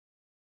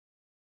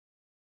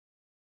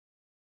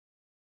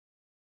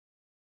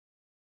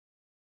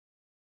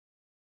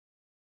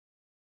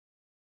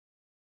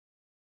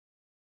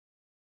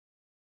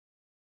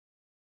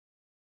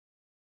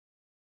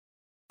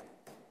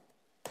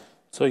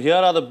So here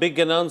are the big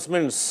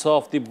announcements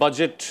of the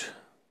budget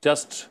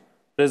just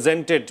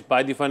presented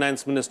by the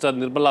Finance Minister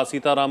Nirmala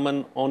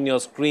Sitharaman on your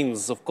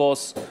screens. Of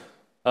course,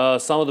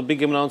 some of the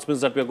big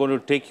announcements that we are going to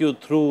take you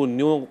through: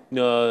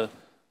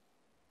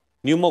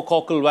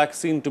 pneumococcal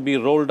vaccine to be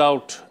rolled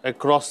out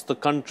across the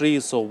country.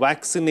 So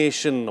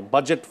vaccination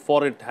budget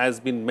for it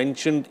has been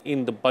mentioned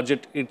in the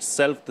budget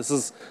itself. This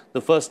is the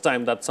first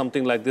time that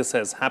something like this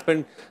has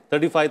happened.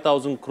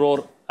 35,000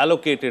 crore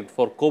allocated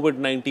for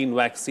COVID-19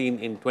 vaccine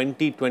in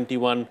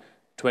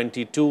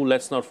 2021-22.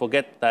 Let's not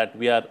forget that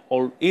we are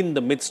all in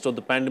the midst of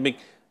the pandemic,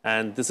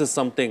 and this is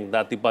something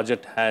that the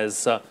budget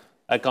has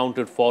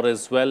accounted for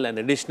as well. An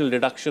additional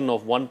deduction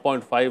of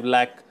 1.5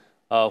 lakh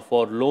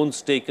for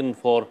loans taken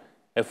for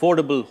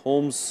affordable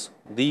homes.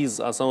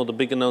 These are some of the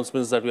big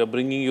announcements that we are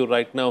bringing you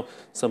right now.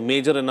 Some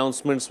major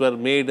announcements were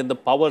made in the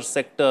power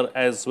sector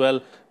as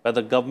well, where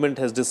the government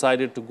has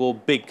decided to go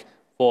big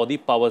for the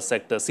power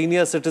sector.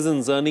 Senior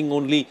citizens earning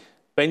only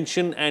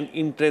pension and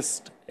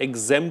interest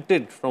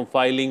exempted from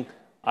filing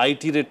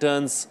IT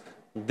returns.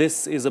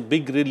 This is a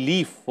big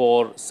relief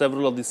for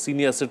several of the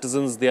senior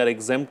citizens. They are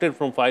exempted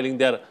from filing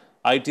their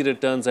IT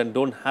returns and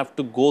don't have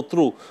to go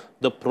through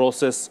the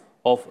process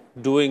of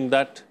doing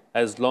that,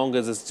 as long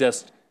as it's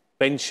just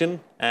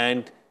pension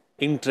and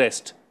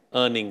interest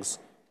earnings.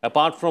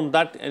 Apart from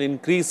that, an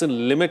increase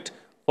in limit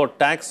for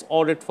tax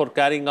audit for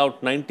carrying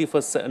out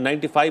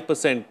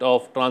 95%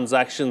 of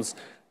transactions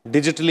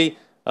digitally.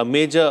 A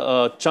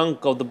major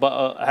chunk of the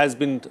has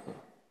been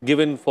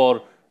given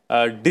for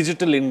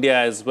Digital India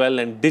as well,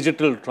 and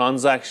digital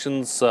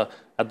transactions.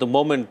 At the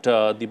moment,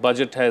 the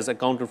budget has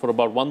accounted for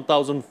about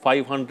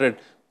 1,500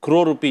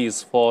 crore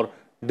rupees for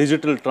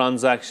digital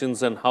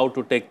transactions and how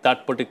to take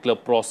that particular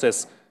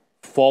process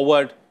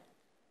forward.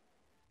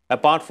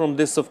 Apart from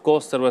this, of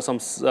course, there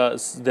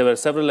were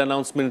several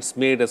announcements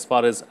made as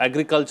far as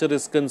agriculture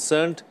is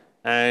concerned,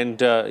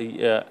 and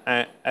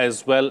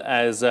as well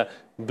as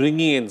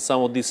bringing in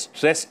some of the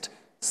stressed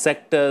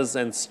sectors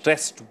and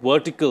stressed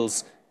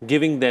verticals,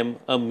 giving them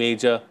a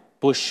major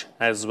push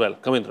as well.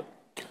 Kamindra.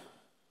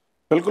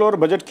 बिल्कुल, और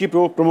budget की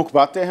प्रमुख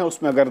बातें हैं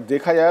उसमें अगर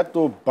देखा जाए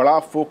तो बड़ा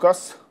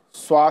फोकस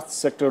स्वास्थ्य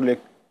सेक्टर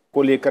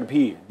को लेकर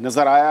भी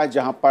नजर आया,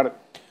 जहां पर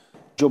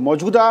जो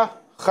मौजूदा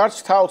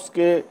खर्च था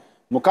उसके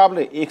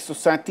मुकाबले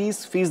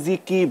 137%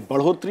 की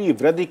बढ़ोतरी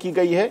वृद्धि की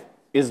गई है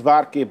इस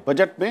बार के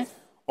बजट में।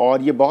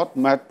 और ये बहुत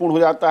महत्वपूर्ण हो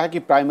जाता है कि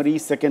प्राइमरी,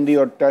 सेकेंडरी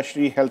और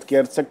टर्शरी हेल्थ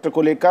केयर सेक्टर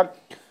को लेकर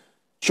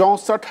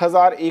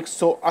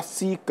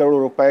 64,180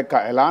 करोड़ रुपए का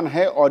ऐलान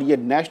है, और ये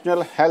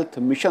नेशनल हेल्थ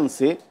मिशन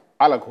से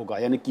अलग होगा।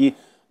 यानी कि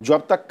जो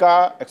अब तक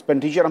का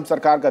एक्सपेंडिचर हम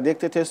सरकार का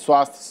देखते थे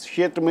स्वास्थ्य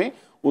क्षेत्र में,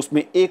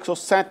 उसमें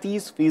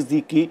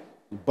 137% की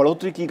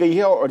बढ़ोतरी की गई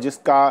है, और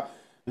जिसका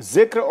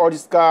जिक्र और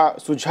जिसका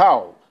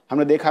सुझाव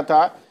हमने देखा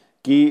था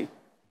कि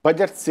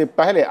बजट से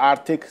पहले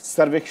आर्थिक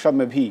सर्वेक्षण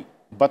में भी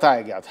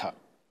बताया गया था।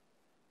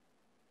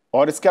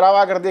 और इसके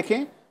अलावा अगर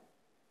देखें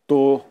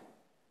तो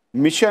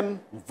मिशन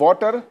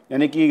वाटर,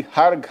 यानी कि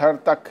हर घर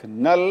तक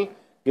नल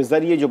के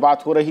जरिए जो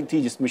बात हो रही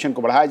थी, जिस मिशन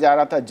को बढ़ाया जा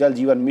रहा था, जल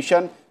जीवन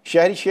मिशन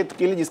शहरी क्षेत्र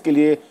के लिए, जिसके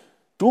लिए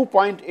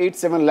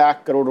 2.87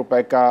 लाख करोड़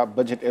रुपए का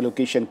बजट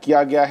एलोकेशन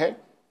किया गया है।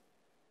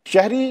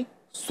 शहरी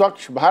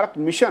स्वच्छ भारत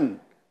मिशन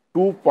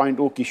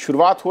 2.0 की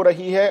शुरुआत हो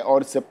रही है,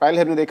 और इससे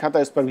पहले हमने देखा था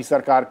इस पर भी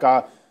सरकार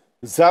का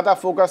ज्यादा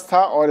फोकस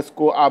था, और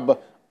इसको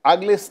अब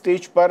अगले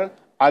स्टेज पर,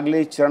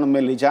 अगले चरण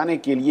में ले जाने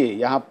के लिए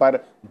यहां पर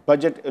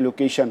बजट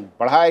एलोकेशन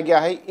बढ़ाया गया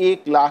है।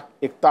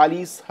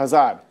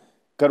 1,41,000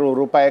 करोड़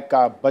रुपए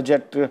का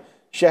बजट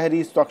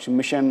शहरी स्वच्छ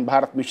मिशन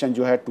भारत मिशन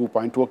जो है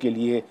 2.0 के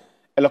लिए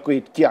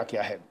एलोकेट किया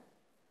गया है।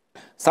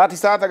 साथ ही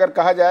साथ अगर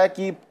कहा जाए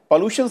कि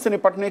पॉल्यूशन से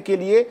निपटने के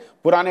लिए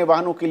पुराने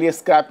वाहनों के लिए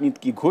स्क्रैप नीति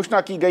की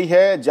घोषणा की गई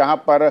है, जहां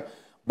पर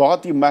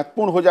बहुत ही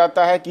महत्वपूर्ण हो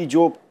जाता है कि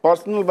जो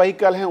पर्सनल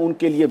व्हीकल हैं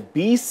उनके लिए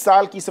 20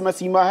 साल की समय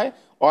सीमा है,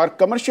 और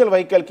कमर्शियल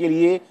व्हीकल के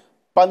लिए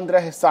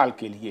 15 साल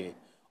के लिए।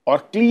 और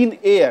क्लीन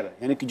एयर,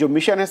 यानी कि जो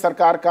मिशन है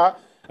सरकार का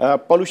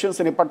पॉल्यूशन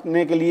से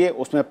निपटने के लिए,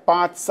 उसमें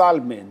 5 साल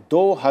में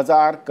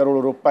 2,000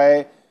 करोड़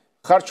रुपए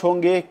खर्च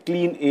होंगे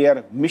क्लीन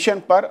एयर मिशन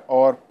पर,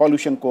 और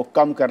पॉल्यूशन को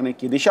कम करने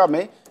की दिशा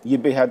में ये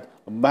बेहद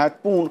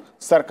महत्वपूर्ण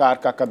सरकार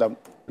का कदम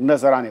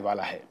नजर आने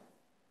वाला है।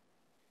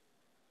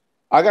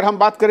 अगर हम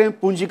बात करें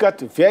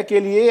पूंजीगत व्यय के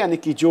लिए, यानी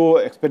कि जो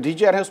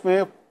एक्सपेंडिचर है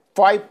उसमें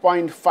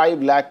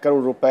 5.5 लाख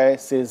करोड़ रुपए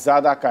से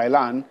ज्यादा का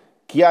ऐलान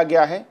किया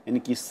गया है। यानी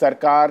कि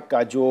सरकार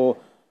का जो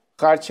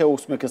खर्च है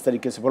उसमें किस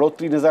तरीके से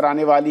बढ़ोतरी नजर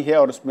आने वाली है,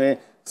 और उसमें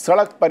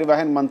सड़क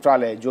परिवहन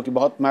मंत्रालय जो कि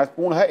बहुत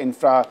महत्वपूर्ण है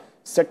इंफ्रा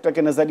सेक्टर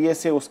के नजरिए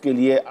से, उसके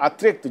लिए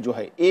अतिरिक्त जो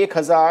है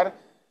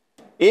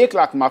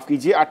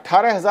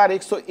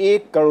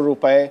 18,101 करोड़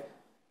रुपए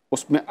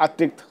उसमें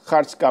अतिरिक्त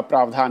खर्च का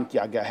प्रावधान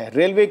किया गया है।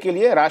 रेलवे के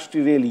लिए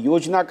राष्ट्रीय रेल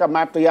योजना का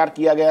मैप तैयार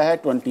किया गया है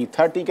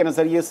 2030 के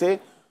नजरिए से,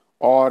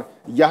 और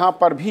यहां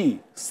पर भी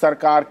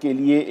सरकार के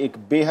लिए एक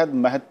बेहद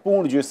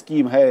महत्वपूर्ण जो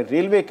स्कीम है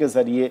रेलवे के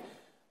जरिए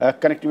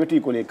कनेक्टिविटी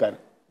को लेकर,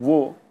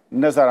 वो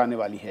नजर आने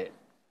वाली है।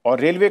 और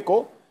रेलवे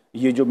को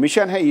ये जो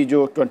मिशन है, ये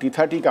जो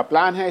 2030 का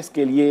प्लान है,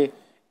 इसके लिए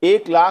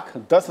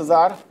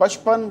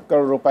 1,10,055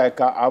 करोड़ रुपए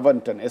का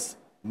आवंटन इस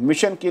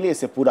मिशन के लिए,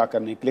 इसे पूरा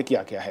करने के लिए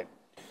किया गया है।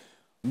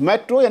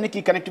 मेट्रो यानी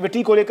कि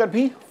कनेक्टिविटी को लेकर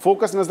भी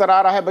फोकस नजर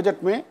आ रहा है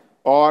बजट में,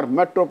 और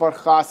मेट्रो पर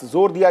खास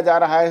जोर दिया जा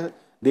रहा है।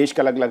 देश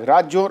के अलग अलग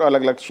राज्यों और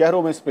अलग अलग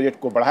शहरों में इस प्रोजेक्ट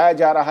को बढ़ाया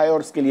जा रहा है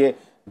और इसके लिए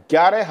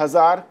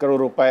 11,000 करोड़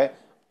रुपए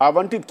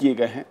आवंटित किए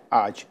गए हैं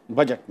आज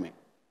बजट में।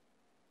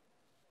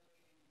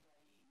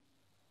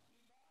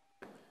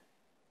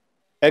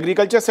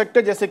 एग्रीकल्चर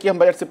सेक्टर, जैसे कि हम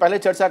बजट से पहले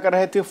चर्चा कर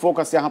रहे थे,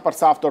 फोकस यहां पर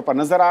साफ तौर पर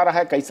नजर आ रहा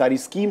है कई सारी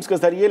स्कीम्स के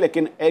जरिए,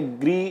 लेकिन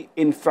एग्री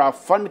इंफ्रा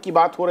फंड की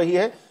बात हो रही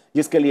है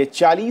जिसके लिए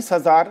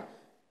 40,000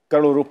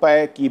 करोड़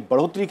रुपए की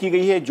बढ़ोतरी की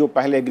गई है। जो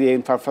पहले एग्री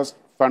इंफ्रा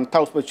फंड था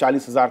उस पर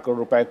 40,000 करोड़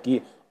रुपए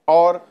की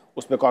और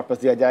उस पर कॉर्पस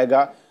दिया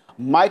जाएगा।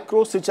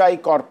 माइक्रो सिंचाई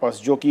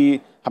कॉर्पस, जो कि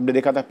हमने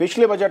देखा था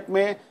पिछले बजट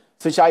में,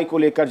 सिंचाई को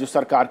लेकर जो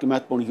सरकार की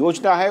महत्वपूर्ण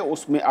योजना है,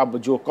 उसमें अब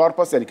जो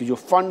कॉर्पस यानी कि जो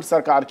फंड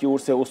सरकार की ओर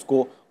से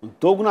उसको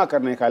दोगुना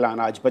करने का ऐलान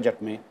आज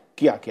बजट में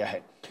किया गया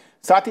है।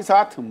 साथ ही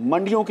साथ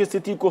मंडियों की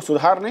स्थिति को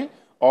सुधारने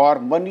और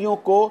मंडियों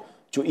को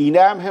जो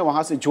ई-नैम है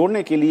वहां से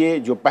जोड़ने के लिए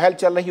जो पहल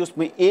चल रही है,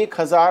 उसमें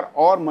 1,000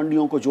 और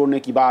मंडियों को जोड़ने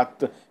की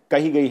बात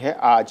कही गई है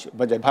आज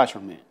बजट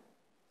भाषण में।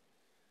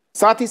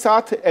 साथ ही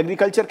साथ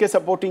एग्रीकल्चर के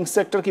सपोर्टिंग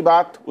सेक्टर की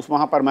बात, उस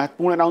वहां पर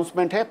महत्वपूर्ण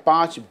अनाउंसमेंट है।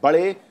 5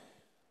 बड़े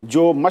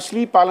जो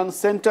मछली पालन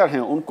सेंटर हैं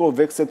उनको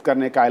विकसित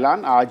करने का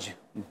ऐलान आज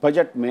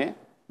बजट में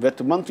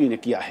वित्त मंत्री ने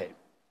किया है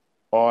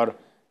और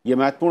यह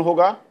महत्वपूर्ण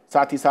होगा।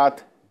 साथ ही साथ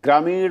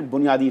ग्रामीण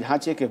बुनियादी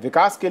ढांचे के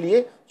विकास के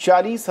लिए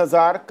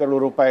 40,000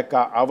 करोड़ रुपए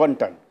का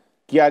आवंटन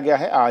किया गया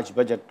है आज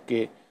बजट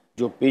के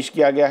जो पेश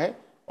किया गया है।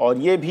 और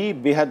ये भी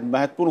बेहद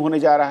महत्वपूर्ण होने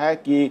जा रहा है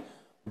कि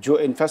जो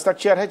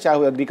इंफ्रास्ट्रक्चर है, चाहे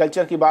वो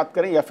एग्रीकल्चर की बात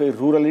करें या फिर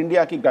रूरल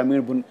इंडिया की,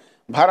 ग्रामीण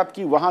भारत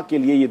की, वहाँ के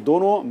लिए ये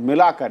दोनों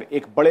मिलाकर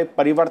एक बड़े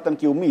परिवर्तन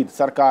की उम्मीद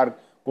सरकार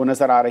को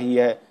नजर आ रही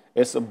है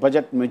इस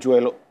बजट में जो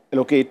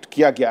एलोकेट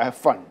किया गया है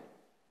फंड।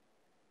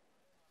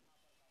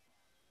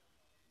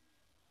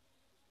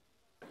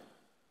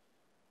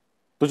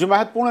 तो जो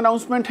महत्वपूर्ण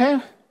अनाउंसमेंट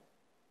है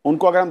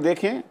उनको अगर हम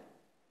देखें,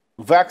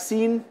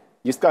 वैक्सीन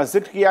जिसका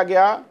जिक्र किया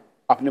गया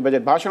अपने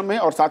बजट भाषण में,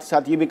 और साथ ही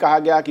साथ ये भी कहा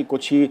गया कि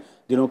कुछ ही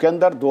दिनों के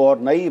अंदर 2 और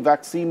नई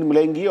वैक्सीन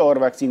मिलेंगी और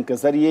वैक्सीन के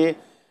जरिए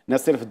न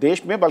सिर्फ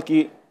देश में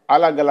बल्कि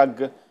अलग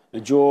अलग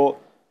जो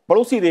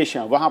पड़ोसी देश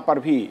हैं वहां पर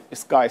भी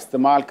इसका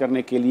इस्तेमाल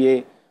करने के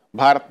लिए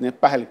भारत ने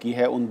पहल की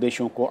है, उन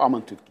देशों को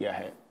आमंत्रित किया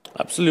है।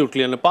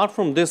 Absolutely. And apart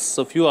from this,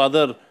 a few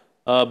other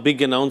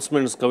big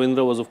announcements,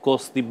 Kavindra, was of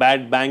course the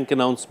bad bank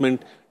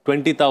announcement,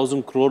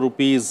 20,000 crore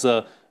rupees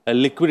a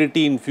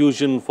liquidity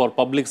infusion for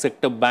public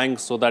sector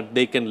banks so that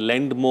they can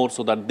lend more,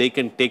 so that they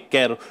can take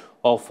care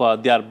of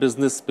their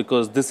business,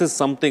 because this is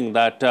something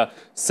that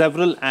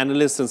several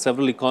analysts and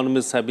several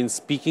economists have been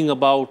speaking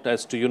about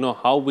as to,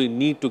 how we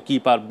need to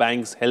keep our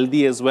banks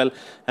healthy as well.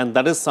 And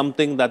that is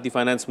something that the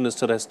finance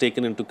minister has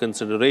taken into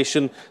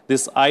consideration.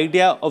 This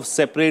idea of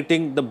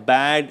separating the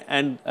bad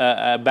and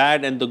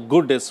the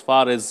good as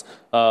far as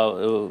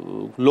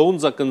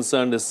loans are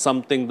concerned is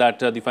something that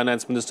the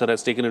finance minister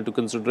has taken into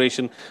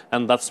consideration,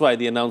 and that's why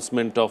the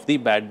announcement of the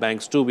bad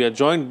banks too. We are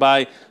joined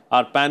by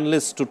our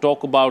panelists to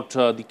talk about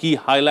the key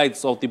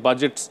highlights of the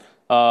budgets.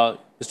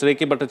 Mr.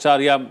 A.K.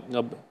 Bhattacharya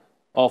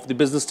of the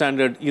Business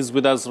Standard is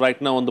with us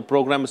right now on the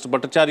program. Mr.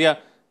 Bhattacharya,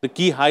 the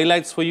key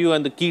highlights for you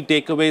and the key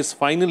takeaways.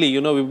 Finally,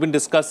 we've been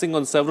discussing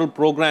on several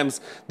programs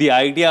the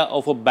idea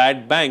of a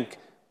bad bank.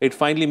 It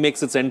finally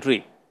makes its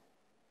entry.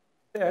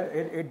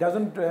 It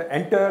doesn't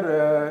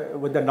enter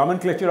with the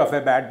nomenclature of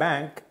a bad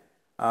bank.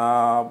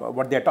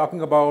 What they're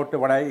talking about,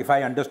 if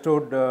I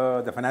understood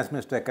the finance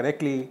minister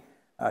correctly,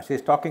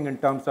 she's talking in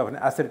terms of an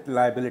asset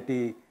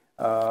liability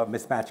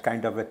mismatch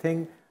kind of a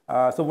thing.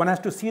 So one has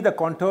to see the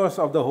contours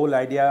of the whole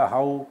idea,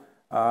 how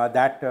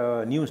that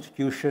new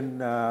institution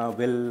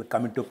will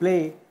come into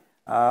play.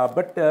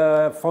 But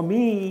for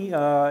me,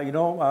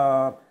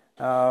 the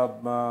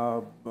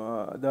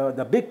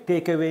big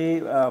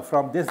takeaway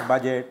from this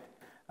budget,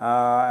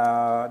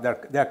 there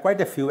are quite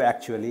a few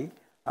actually.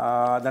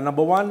 The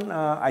number one,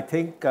 I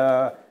think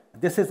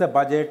this is a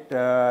budget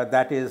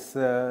that is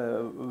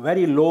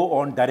very low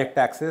on direct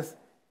taxes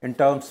in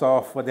terms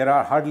of there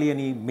are hardly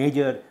any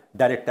major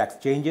direct tax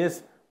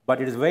changes, but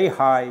it is very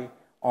high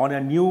on a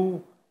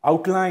new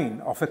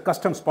outline of a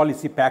customs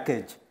policy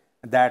package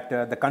that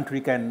the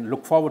country can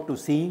look forward to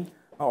seeing.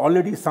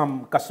 Already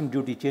some custom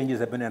duty changes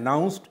have been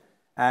announced,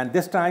 and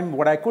this time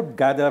what I could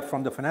gather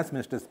from the finance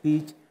minister's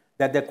speech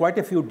that there are quite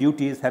a few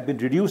duties have been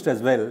reduced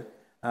as well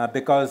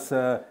because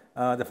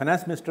the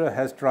finance minister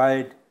has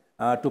tried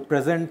to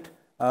present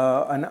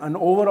an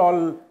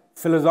overall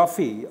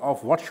philosophy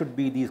of what should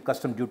be the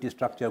custom duty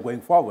structure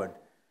going forward.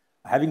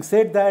 Having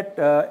said that,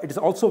 it is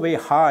also very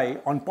high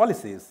on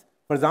policies.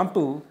 For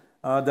example,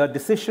 the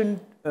decision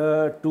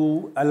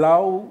to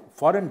allow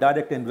foreign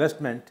direct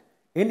investment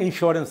in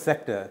insurance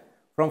sector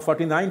from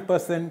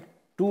 49%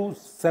 to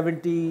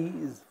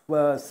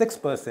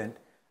 76%,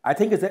 I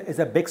think is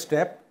a big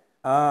step.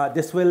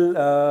 This will,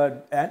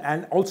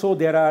 and also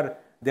there are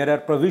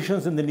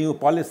provisions in the new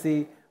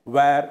policy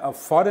where a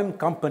foreign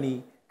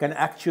company can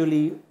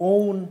actually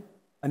own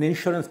an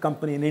insurance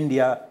company in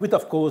India with,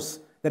 of course,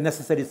 the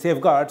necessary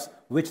safeguards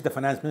which the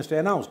finance minister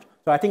announced.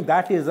 So I think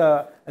that is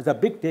a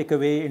big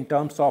takeaway in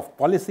terms of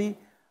policy.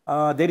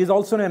 There is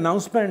also an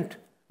announcement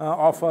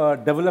of a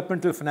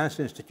developmental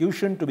financial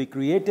institution to be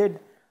created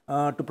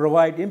to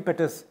provide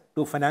impetus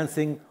to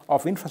financing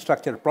of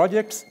infrastructure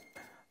projects.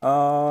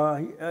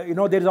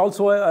 There is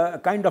also a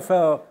kind of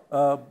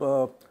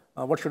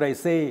what should I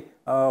say,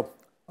 an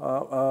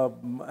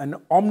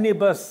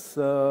omnibus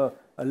law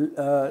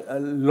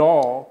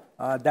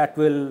that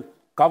will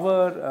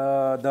cover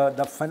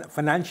the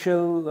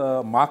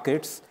financial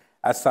markets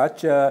as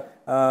such,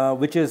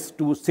 which is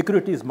to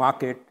securities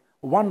market,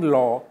 one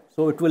law.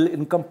 So it will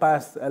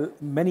encompass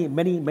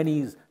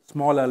many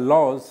smaller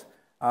laws.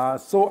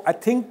 So I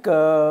think,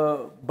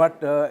 to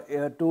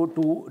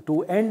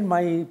end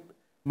my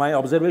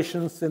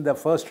observations in the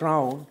first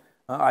round,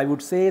 I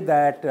would say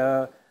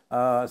that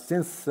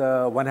since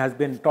one has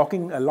been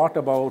talking a lot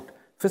about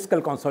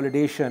fiscal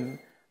consolidation,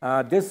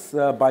 this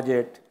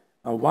budget,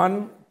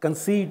 one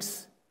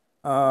concedes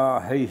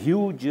a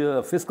huge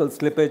fiscal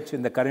slippage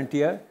in the current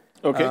year.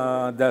 Okay.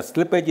 The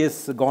slippage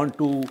is gone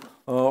to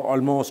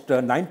almost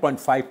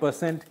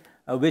 9.5%,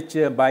 which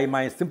by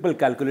my simple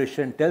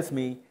calculation tells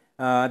me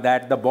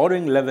that the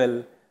borrowing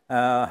level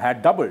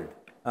had doubled,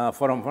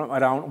 from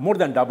around, more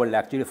than doubled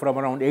actually, from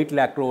around 8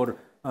 lakh crore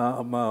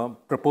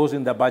proposed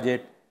in the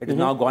budget. It is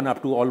now gone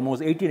up to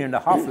almost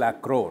 18.5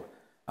 lakh crore.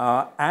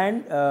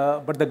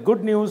 But the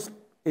good news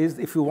is,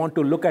 if you want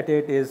to look at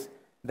it, is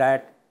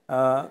that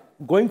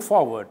going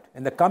forward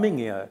in the coming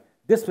year,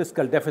 this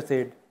fiscal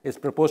deficit is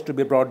proposed to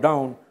be brought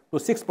down to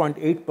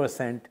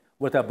 6.8%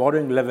 with a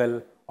borrowing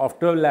level of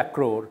 12 lakh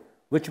crore,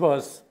 which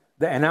was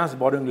the enhanced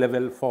borrowing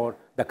level for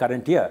the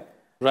current year.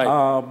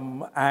 Right.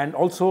 And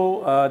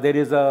also there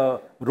is a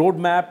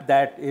roadmap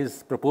that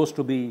is proposed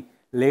to be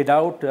laid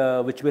out,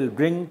 which will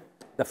bring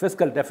the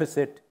fiscal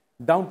deficit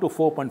down to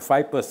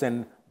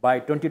 4.5% by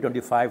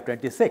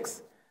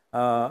 2025-26.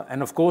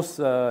 And of course,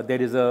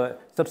 there is a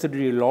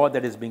subsidiary law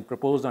that is being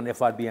proposed on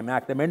FRBM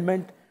Act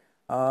amendment.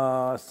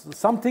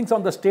 Some things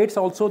on the states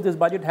also, this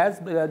budget has,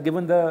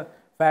 given the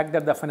fact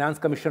that the Finance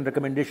Commission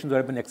recommendations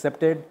have been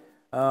accepted.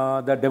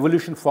 The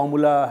devolution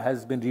formula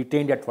has been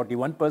retained at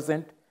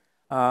 41%.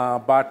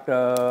 But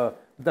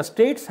the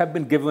states have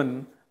been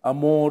given a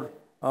more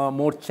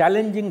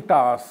challenging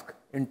task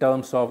in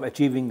terms of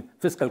achieving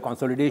fiscal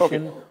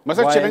consolidation. मैं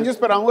sir challenges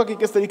पर आऊंगा कि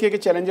किस तरीके के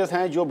challenges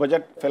हैं जो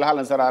budget फिलहाल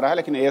नजर आ रहा है,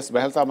 लेकिन एएस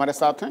बहल साहब हमारे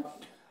साथ हैं।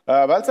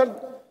 बहल सर,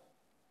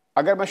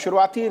 अगर मैं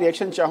शुरुआती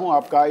रिएक्शन चाहूं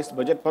आपका इस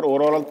बजट पर,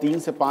 ओवरऑल 3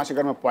 से 5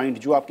 अगर मैं पॉइंट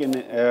जो आपके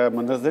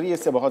नजरिए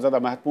से बहुत ज़्यादा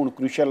महत्वपूर्ण,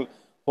 क्रूशियल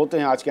होते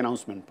हैं आज के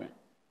अनाउंसमेंट में।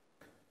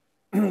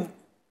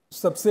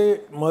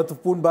 सबसे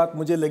महत्वपूर्ण बात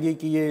मुझे लगी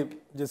कि ये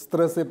जिस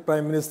तरह से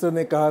प्राइम मिनिस्टर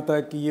ने कहा था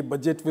कि ये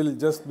budget will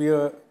just be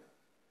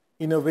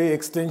in a way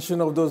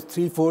extension of those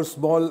 3-4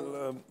 small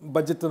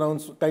budget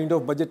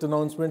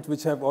announcements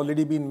which have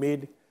already been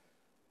made.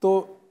 So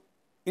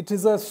it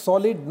is a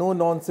solid no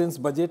nonsense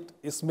budget.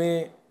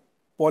 इसमें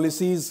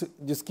policies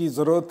जिसकी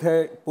ज़रूरत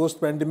है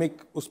post pandemic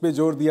उस पे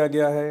जोर दिया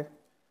गया है.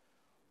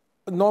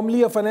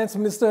 Normally a finance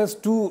minister has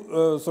two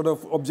sort of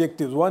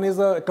objectives. One is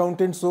the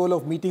accountant soul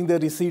of meeting the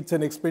receipts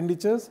and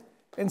expenditures,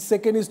 and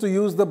second is to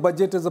use the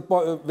budget as a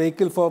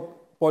vehicle for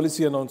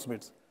policy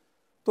announcements.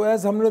 तो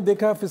as हमने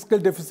देखा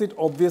fiscal deficit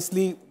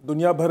obviously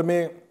दुनिया भर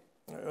में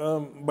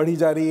बढ़ी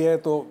जा रही है,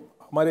 तो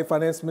हमारे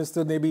फाइनेंस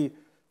मिनिस्टर ने भी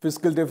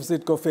फिस्कल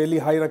डेफिसिट को फेयरली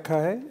हाई रखा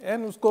है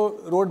एंड उसको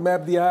रोड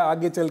मैप दिया है,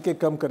 आगे चल के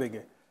कम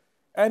करेंगे.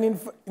 And in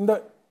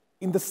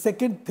the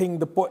second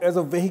thing, as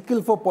a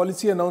vehicle for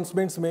policy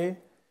announcements में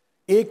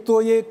एक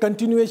तो ये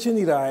कंटिन्यूएशन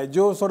ही रहा है,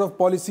 जो सॉर्ट ऑफ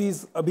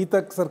पॉलिसीज अभी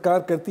तक सरकार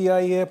करती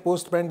आई है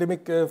पोस्ट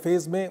पैंडेमिक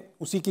फेज में,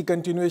 उसी की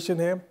कंटिन्यूएशन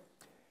है.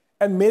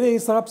 एंड मेरे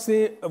हिसाब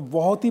से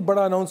बहुत ही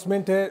बड़ा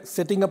अनाउंसमेंट है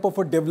setting up of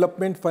a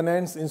development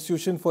finance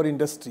institution for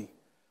industry.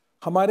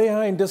 हमारे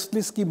यहाँ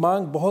इंडस्ट्रीज की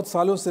मांग बहुत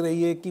सालों से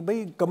रही है कि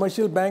भाई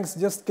commercial banks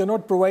just can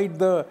not provide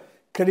the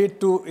credit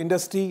to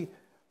industry,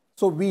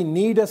 so we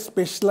need a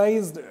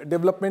specialised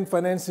development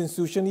finance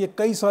institution. ये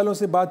कई सालों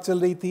से बात चल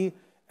रही थी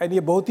एंड ये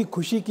बहुत ही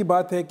खुशी की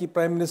बात है कि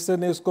प्राइम मिनिस्टर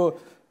ने उसको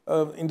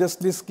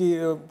इंडस्ट्रीज की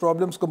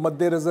प्रॉब्लम्स को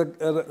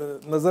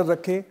मद्देनज़र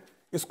रखे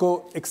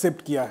इसको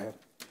एक्सेप्ट किया है.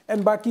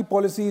 एंड बाकी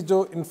पॉलिसीज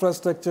जो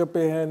इंफ्रास्ट्रक्चर पे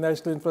हैं,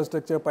 नेशनल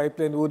इंफ्रास्ट्रक्चर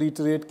पाइपलाइन, वो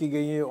रिटरेट की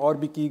गई हैं और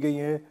भी की गई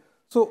हैं.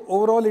 So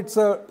overall it's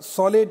a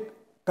solid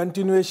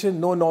continuation,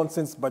 no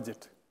nonsense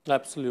budget.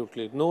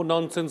 Absolutely. No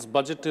nonsense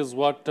budget is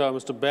what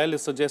Mr. Bahl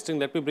is suggesting.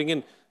 Let me bring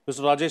in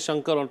Mr. Rajesh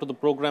Shankar onto the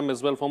program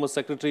as well, former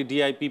Secretary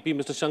DIPP.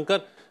 Mr.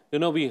 Shankar,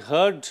 we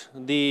heard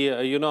the,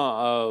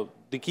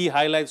 the key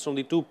highlights from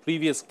the two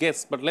previous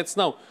guests, but let's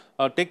now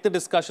take the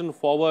discussion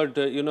forward,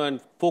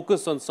 and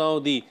focus on some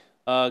of the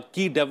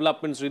key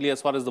developments really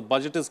as far as the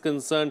budget is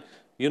concerned.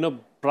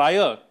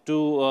 Prior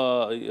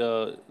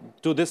to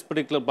this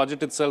particular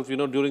budget itself,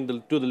 during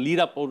the lead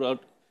up,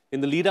 in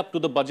the lead up to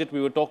the budget,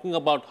 we were talking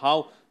about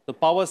how the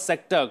power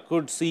sector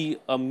could see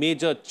a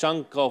major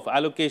chunk of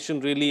allocation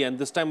really, and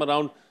this time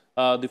around,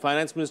 the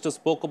finance minister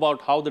spoke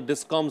about how the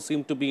DISCOMs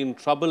seem to be in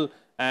trouble,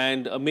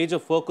 and a major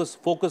focus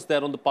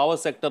there on the power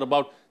sector,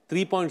 about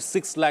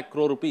 3.6 lakh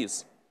crore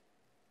rupees.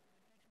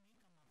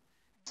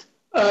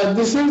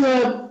 This is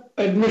an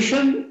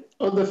admission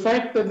of the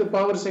fact that the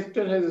power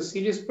sector has a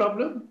serious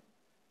problem,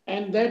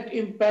 and that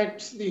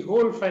impacts the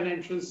whole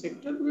financial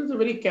sector, which is a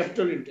very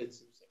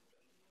capital-intensive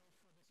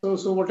sector.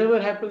 So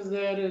whatever happens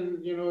there,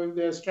 and if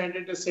there are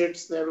stranded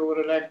assets, they're over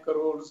 1 lakh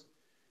crores.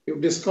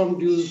 If discount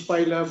dues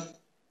pile up,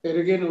 they're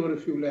again over a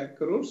few lakh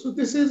crores. So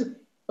this is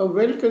a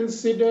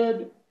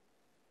well-considered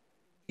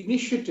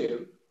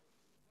initiative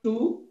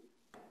to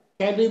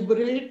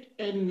calibrate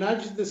and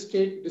nudge the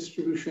state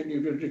distribution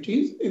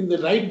utilities in the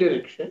right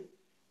direction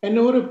and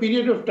over a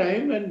period of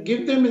time, and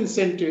give them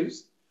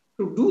incentives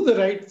to do the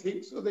right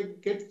thing so they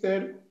get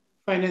their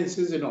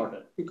finances in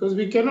order. Because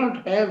we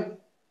cannot have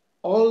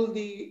all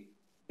the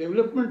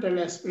developmental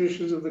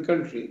aspirations of the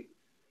country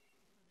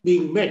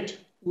being met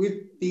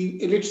with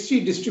the electricity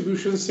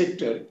distribution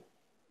sector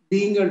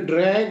being a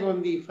drag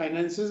on the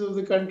finances of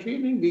the country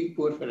and being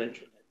poor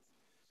financial health.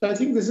 So I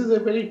think this is a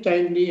very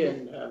timely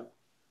and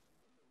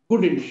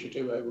good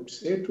initiative, I would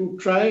say, to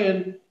try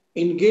and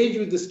engage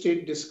with the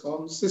state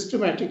discoms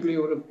systematically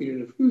over a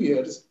period of few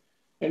years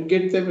and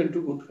get them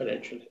into good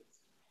financial health.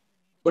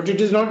 But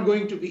it is not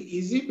going to be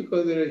easy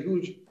because there are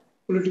huge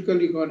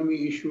political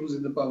economy issues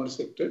in the power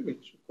sector,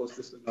 which of course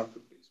this is not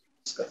the place to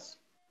discuss.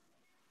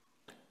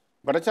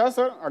 But अच्छा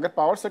sir, अगर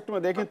power sector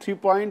में देखें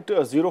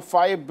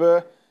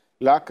 3.05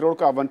 लाख करोड़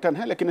का आवंटन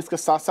है, लेकिन इसके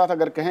साथ साथ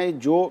अगर कहें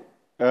जो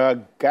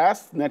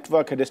गैस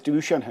नेटवर्क है,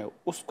 डिस्ट्रीब्यूशन है,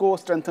 उसको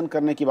स्ट्रेंथन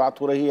करने की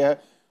बात हो रही है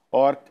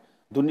और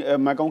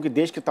मैं कहूँ कि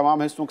देश के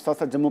तमाम हिस्सों के साथ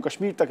साथ जम्मू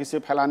कश्मीर तक इसे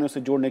फैलाने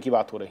से जोड़ने की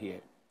बात हो रही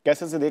है।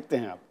 कैसे से देखते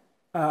हैं आप?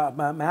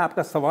 मैं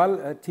आपका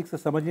सवाल ठीक से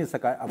समझ नहीं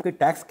सका। आपके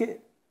टैक्स के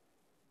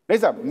नहीं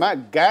साहब,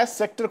 मैं गैस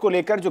सेक्टर को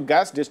लेकर जो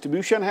गैस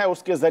डिस्ट्रीब्यूशन है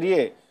उसके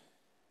जरिए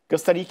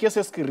किस तरीके से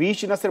इसकी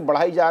रीच न सिर्फ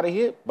बढ़ाई जा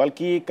रही है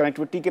बल्कि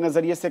कनेक्टिविटी के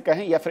नजरिए से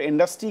कहें या फिर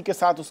इंडस्ट्री के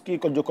साथ उसकी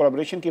जो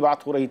कोलैबोरेशन की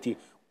बात हो रही थी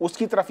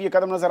उसकी तरफ ये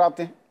कदम नजर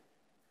आते हैं?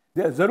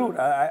 ज़रूर।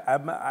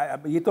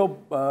 ये तो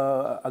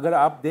अगर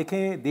आप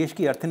देखें देश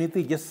की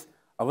अर्थनीति जिस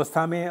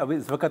अवस्था में अभी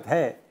इस वक्त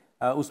है,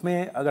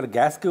 उसमें अगर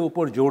गैस के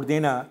ऊपर जोर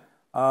देना,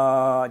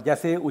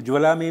 जैसे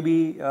उज्ज्वला में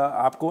भी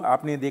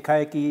आपने देखा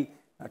है कि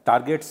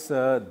टारगेट्स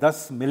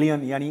 10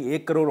 मिलियन यानी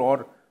 1 करोड़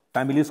और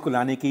फैमिलीज़ को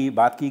लाने की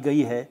बात की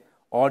गई है,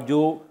 और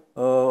जो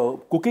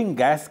कुकिंग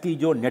गैस की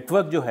जो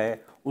नेटवर्क जो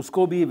है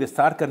उसको भी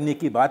विस्तार करने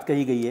की बात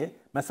कही गई है।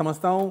 मैं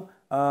समझता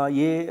हूँ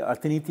ये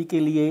अर्थनीति के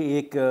लिए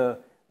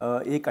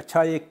एक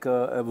अच्छा एक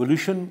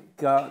एवोल्यूशन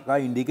का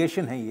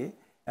इंडिकेशन है ये,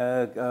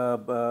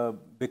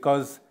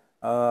 बिकॉज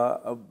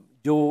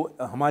जो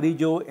हमारी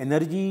जो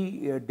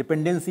एनर्जी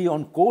डिपेंडेंसी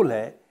ऑन कोल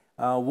है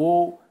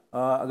वो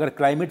अगर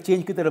क्लाइमेट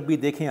चेंज की तरफ भी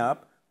देखें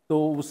आप तो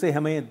उससे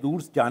हमें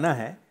दूर जाना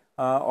है।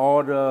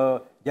 और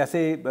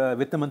जैसे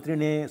वित्त मंत्री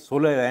ने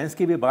सोलर अलायंस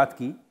की भी बात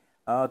की,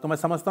 तो मैं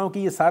समझता हूँ कि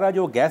ये सारा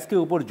जो गैस के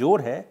ऊपर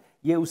जोर है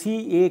ये उसी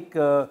एक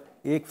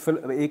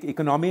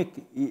इकोनॉमिक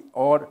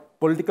और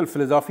पॉलिटिकल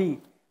फिलोसॉफी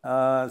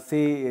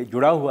से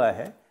जुड़ा हुआ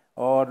है।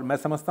 और मैं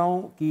समझता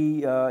हूँ कि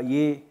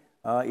ये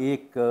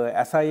एक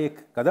ऐसा एक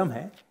कदम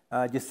है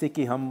जिससे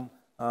कि हम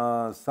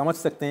समझ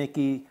सकते हैं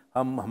कि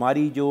हम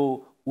हमारी जो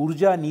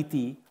ऊर्जा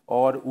नीति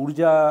और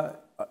ऊर्जा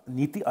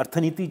नीति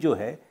अर्थनीति जो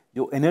है,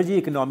 जो एनर्जी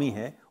इकोनॉमी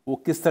है, वो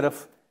किस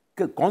तरफ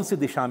कौन सी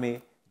दिशा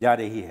में जा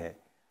रही है,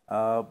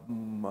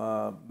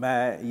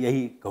 मैं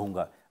यही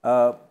कहूँगा।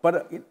 पर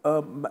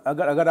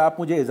अगर आप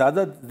मुझे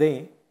इजाज़त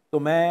दें तो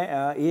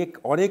मैं एक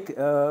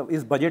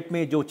इस बजट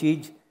में जो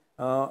चीज़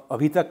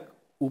अभी तक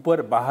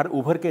बाहर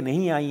उभर के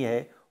नहीं आई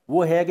है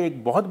वो है कि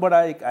एक बहुत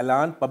बड़ा एक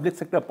ऐलान पब्लिक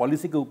सेक्टर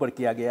पॉलिसी के ऊपर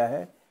किया गया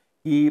है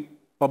कि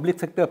पब्लिक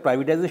सेक्टर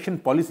प्राइवेटाइजेशन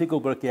पॉलिसी के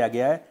ऊपर किया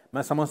गया है।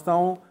 मैं समझता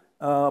हूँ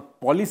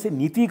पॉलिसी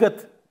नीतिगत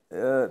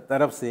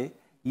तरफ से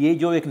ये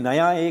जो एक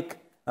नया एक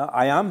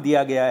आयाम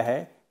दिया गया है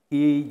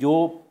कि जो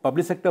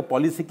पब्लिक सेक्टर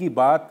पॉलिसी की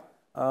बात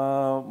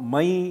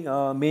मई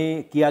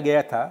में किया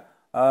गया था,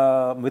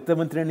 वित्त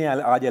मंत्री ने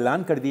आज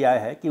ऐलान कर दिया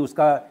है कि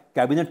उसका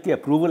कैबिनेट की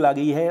अप्रूवल आ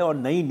गई है और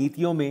नई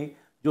नीतियों में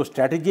जो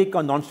स्ट्रैटेजिक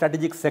और नॉन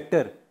स्ट्रैटेजिक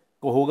सेक्टर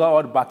को होगा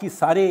और बाकी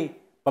सारे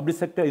पब्लिक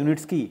सेक्टर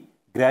यूनिट्स की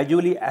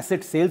ग्रेजुअली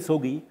एसेट सेल्स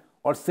होगी,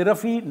 और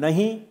सिर्फ ही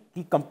नहीं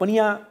कि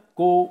कंपनियां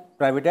को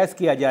प्राइवेटाइज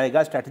किया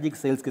जाएगा स्ट्रैटेजिक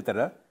सेल्स की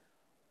तरह,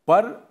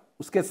 पर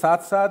उसके साथ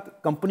साथ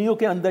कंपनियों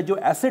के अंदर जो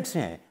एसेट्स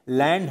हैं,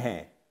 लैंड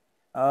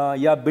हैं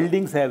या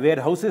बिल्डिंग्स हैं, वेयर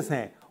हाउसेस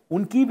हैं,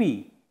 उनकी भी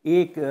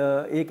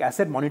एक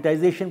एसेट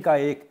मोनेटाइजेशन का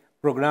एक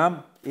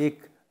प्रोग्राम एक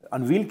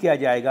अनवील किया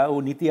जाएगा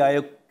वो नीति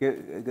आयोग के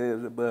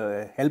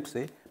हेल्प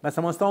से। मैं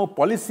समझता हूँ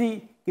पॉलिसी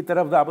की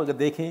तरफ आप अगर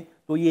देखें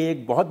तो ये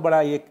एक बहुत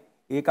बड़ा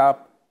एक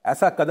आप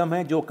ऐसा कदम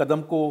है जो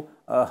कदम को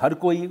हर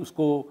कोई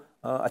उसको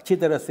अच्छी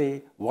तरह से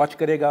वॉच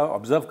करेगा,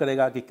 ऑब्जर्व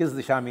करेगा कि किस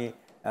दिशा में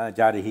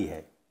जा रही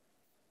है।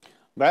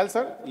 बैल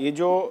सर, ये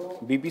जो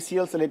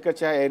BPCL से लेकर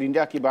चाहे एयर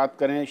इंडिया की बात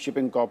करें,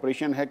 शिपिंग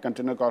कॉरपोरेशन है,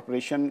 कंटेनर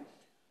कॉरपोरेशन,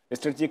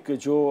 स्ट्रेटेजिक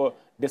जो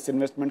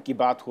डिसइन्वेस्टमेंट की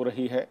बात हो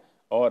रही है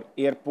और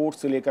एयरपोर्ट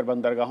से लेकर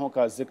बंदरगाहों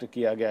का जिक्र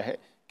किया गया है,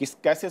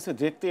 कैसे से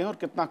देखते हैं और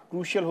कितना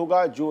क्रूशियल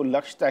होगा जो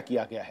लक्ष्य तय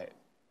किया गया है?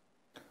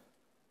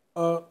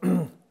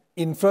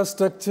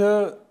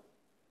 इंफ्रास्ट्रक्चर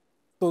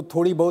तो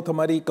थोड़ी बहुत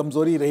हमारी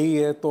कमज़ोरी रही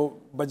है,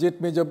 तो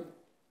बजट में जब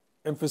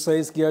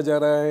एम्फसाइज किया जा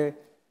रहा है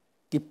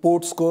कि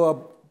पोर्ट्स को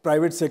अब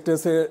प्राइवेट सेक्टर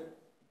से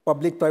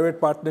पब्लिक प्राइवेट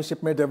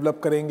पार्टनरशिप में डेवलप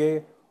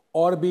करेंगे,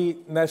 और भी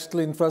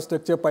नेशनल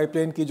इंफ्रास्ट्रक्चर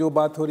पाइपलाइन की जो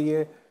बात हो रही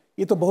है,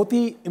 ये तो बहुत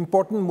ही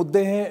इम्पोर्टेंट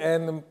मुद्दे हैं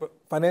एंड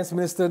फाइनेंस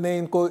मिनिस्टर ने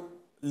इनको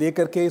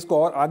लेकर के इसको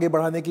और आगे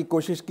बढ़ाने की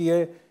कोशिश की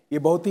है। ये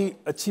बहुत ही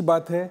अच्छी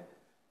बात है।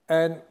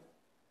 एंड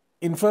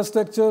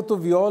इंफ्रास्ट्रक्चर तो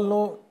वी ऑल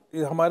नो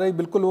हमारे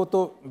बिल्कुल वो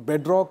तो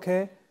बेडरॉक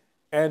है,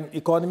 एंड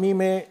इकोनॉमी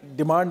में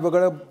डिमांड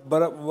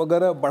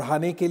वगैरह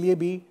बढ़ाने के लिए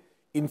भी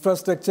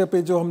इंफ्रास्ट्रक्चर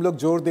पे जो हम लोग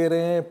जोर दे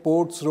रहे हैं,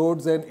 ports,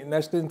 roads and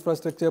national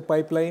infrastructure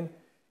pipeline,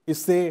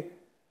 इससे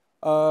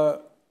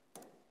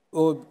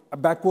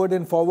बैकवर्ड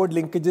एंड फॉरवर्ड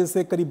लिंकेजेस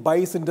से करीब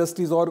 22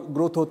 इंडस्ट्रीज और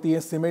ग्रोथ होती है,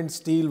 सीमेंट,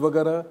 स्टील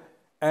वगैरह,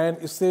 एंड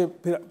इससे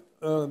फिर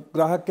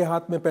ग्राहक के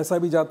हाथ में पैसा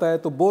भी जाता है।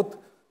 तो both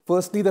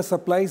firstly the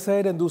supply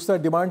side and दूसरा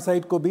डिमांड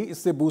साइड को भी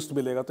इससे बूस्ट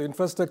मिलेगा। तो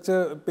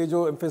इंफ्रास्ट्रक्चर पे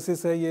जो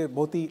एम्फेसिस है ये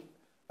बहुत ही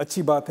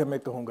अच्छी बात है, मैं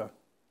कहूँगा।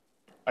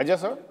 अजय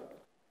सर,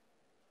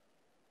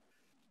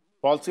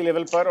 पॉलिसी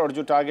लेवल पर और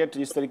जो टारगेट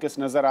जिस तरीके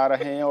से नज़र आ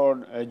रहे हैं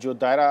और जो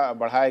दायरा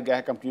बढ़ाया गया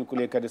है कंपनियों को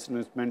लेकर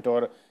इन्वेस्टमेंट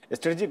और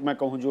स्ट्रेटेजिक, मैं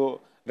कहूँ जो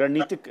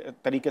रणनीतिक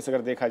तरीके से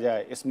अगर देखा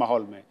जाए इस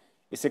माहौल में,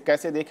 इसे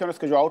कैसे देखें और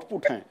इसके जो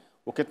आउटपुट हैं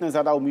वो कितने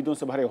ज़्यादा उम्मीदों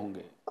से भरे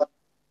होंगे?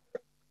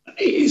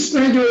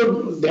 इसमें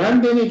जो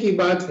ध्यान देने की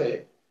बात है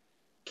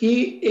कि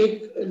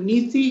एक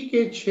नीति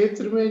के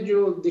क्षेत्र में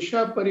जो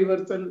दिशा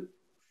परिवर्तन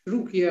शुरू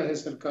किया है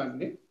सरकार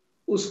ने,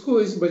 उसको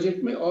इस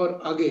बजट में और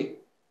आगे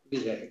ले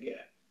जाया गया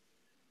है।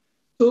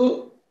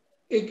 तो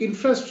एक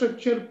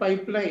इंफ्रास्ट्रक्चर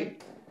पाइपलाइन,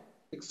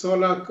 100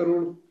 लाख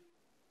करोड़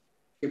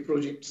के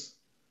प्रोजेक्ट्स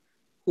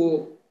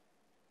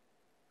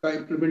का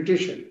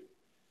इम्प्लीमेंटेशन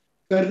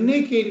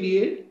करने के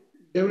लिए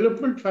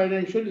डेवलपमेंट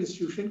फाइनेंशियल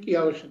इंस्टीट्यूशन की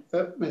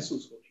आवश्यकता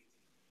महसूस हो रही है।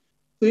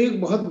 तो ये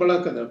एक बहुत बड़ा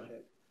कदम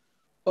है,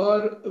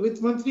 और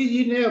वित्त मंत्री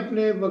जी ने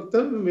अपने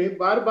वक्तव्य में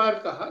बार बार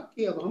कहा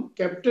कि अब हम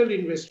कैपिटल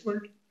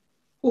इन्वेस्टमेंट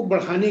को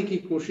बढ़ाने की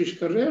कोशिश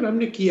कर रहे हैं, और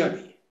हमने किया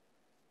भी।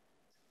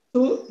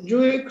 तो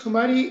जो एक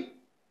हमारी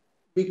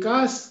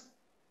विकास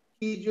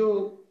की जो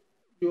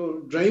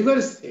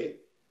ड्राइवर्स थे,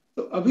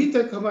 तो अभी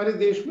तक हमारे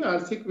देश में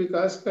आर्थिक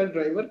विकास का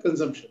ड्राइवर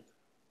कंजम्पशन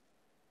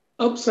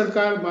था। अब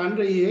सरकार मान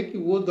रही है कि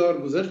वो दौर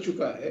गुजर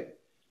चुका है,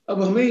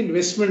 अब हमें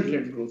इन्वेस्टमेंट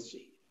लेड ग्रोथ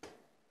चाहिए।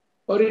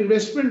 और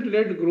इन्वेस्टमेंट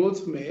लेड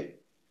ग्रोथ में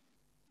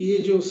ये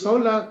जो 100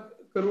 लाख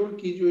करोड़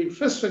की जो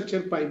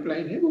इंफ्रास्ट्रक्चर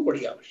पाइपलाइन है वो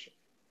बड़ी आवश्यक है।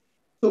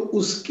 तो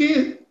उसके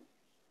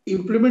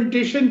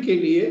इम्प्लीमेंटेशन के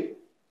लिए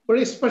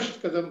बड़े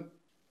स्पष्ट कदम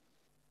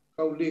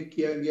का उल्लेख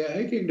किया गया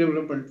है कि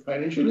डेवलपमेंट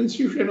फाइनेंशियल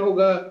इंस्टीट्यूशन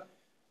होगा,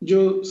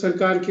 जो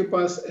सरकार के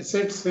पास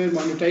एसेट्स हैं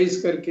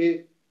मोनेटाइज करके,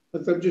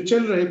 मतलब जो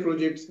चल रहे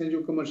प्रोजेक्ट्स हैं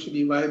जो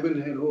कमर्शियली वायबल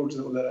हैं, रोड्स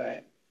वगैरह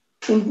हैं,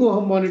 उनको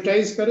हम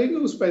मोनेटाइज करेंगे,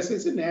 उस पैसे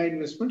से नया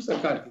इन्वेस्टमेंट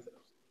सरकार की तरफ से।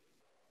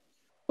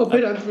 और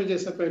फिर अंत में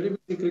जैसा पहले भी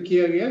जिक्र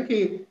किया गया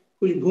कि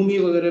कुछ भूमि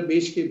वगैरह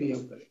बेच के भी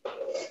हम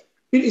करेंगे।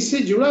 फिर इससे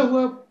जुड़ा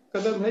हुआ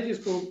कदम है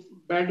जिसको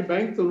बैड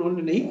बैंक तो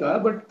उन्होंने नहीं कहा,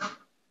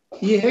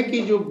 बट ये है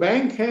कि जो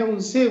बैंक है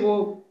उनसे वो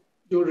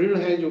जो ऋण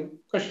है जो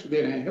कष्ट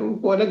दे रहे हैं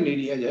उनको अलग ले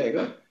लिया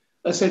जाएगा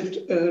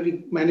एसेट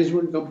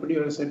मैनेजमेंट कंपनी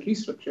और एसेट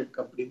रिस्ट्रक्चर्ड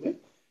कंपनी में,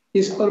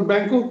 और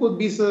बैंकों को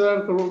 20,000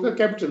 करोड़ का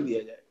कैपिटल दिया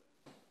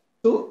जाएगा।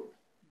 तो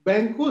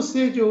बैंकों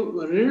से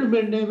जो ऋण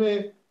मिलने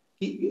में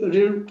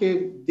ऋण के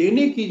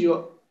देने की जो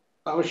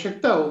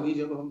आवश्यकता होगी,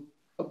 जब हम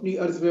अपनी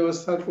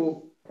अर्थव्यवस्था को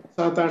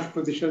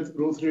 7-8%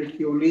 ग्रोथ रेट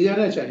की ओर ले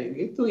जाना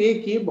चाहेंगे, तो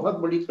एक ये बहुत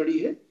बड़ी कड़ी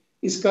है,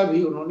 इसका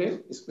भी उन्होंने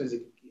इसमें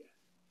जिक्र किया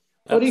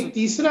है। और एक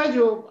तीसरा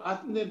जो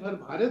आत्मनिर्भर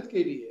भारत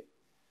के लिए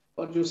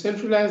और जो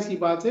सेल्फ रिलायंस की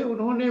बात है,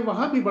 उन्होंने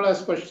वहां भी बड़ा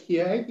स्पष्ट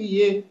किया है कि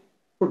ये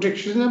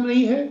प्रोटेक्शनिज्म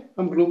नहीं है,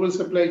 हम ग्लोबल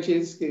सप्लाई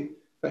चेन्स के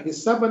का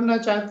हिस्सा बनना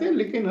चाहते हैं,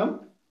 लेकिन हम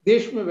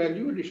देश में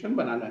वैल्यू एडिशन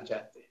बनाना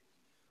चाहते हैं।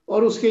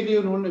 और उसके लिए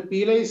उन्होंने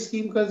PLI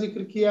स्कीम का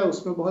जिक्र किया,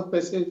 उसमें बहुत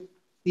पैसे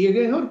दिए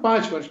गए हैं और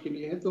 5 वर्ष के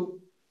लिए है, तो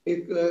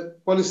एक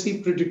पॉलिसी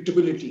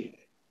प्रिडिक्टेबिलिटी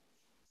है।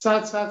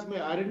 साथ साथ में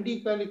R&D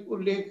का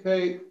उल्लेख है,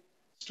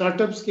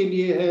 स्टार्टअप्स के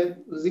लिए है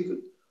जिक्र,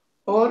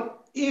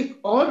 और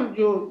एक और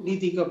जो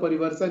नीति का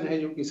परिवर्तन है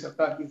जो कि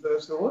सरकार की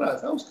तरफ से हो रहा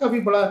था, उसका भी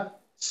बड़ा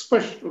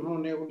स्पष्ट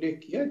उन्होंने उल्लेख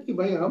किया कि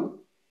भाई हम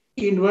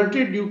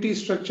इन्वर्टेड ड्यूटी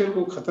स्ट्रक्चर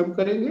को खत्म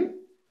करेंगे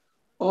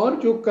और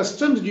जो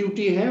कस्टम्स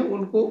ड्यूटी है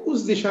उनको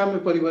उस दिशा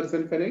में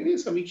परिवर्तन करेंगे,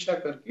 समीक्षा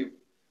करके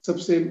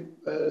सबसे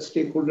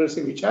स्टेक होल्डर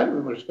से विचार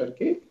विमर्श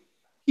करके,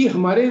 कि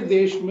हमारे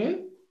देश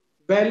में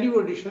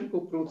वैल्यू एडिशन को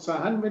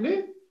प्रोत्साहन मिले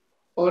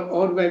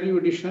और वैल्यू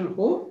एडिशन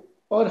हो,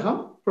 और हम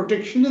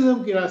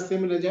प्रोटेक्शनिज्म के रास्ते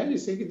में न जाए,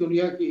 जिससे कि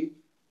दुनिया की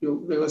जो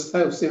व्यवस्था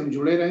है उससे हम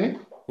जुड़े रहें,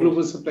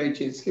 ग्लोबल सप्लाई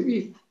चेन्स के भी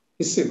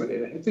हिस्से बने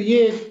रहें। तो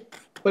ये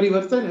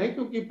परिवर्तन है,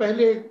 क्योंकि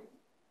पहले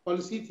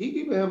पॉलिसी थी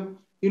कि हम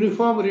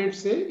यूनिफॉर्म रेट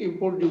से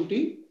import duty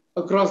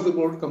across the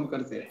board कम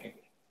करते रहेंगे।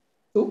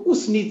 तो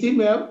उस नीति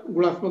में अब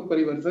गुणात्मक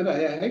परिवर्तन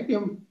आया है कि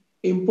हम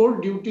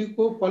इंपोर्ट ड्यूटी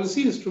को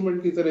पॉलिसी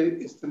इंस्ट्रूमेंट की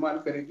तरह इस्तेमाल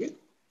करेंगे,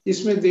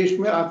 जिसमें देश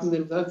में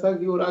आत्मनिर्भरता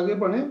की ओर आगे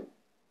बढ़े,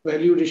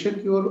 वैल्यू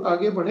एडिशन की ओर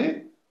आगे बढ़े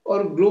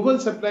और ग्लोबल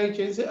सप्लाई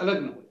चेन से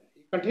अलग न हो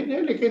जाए। कठिन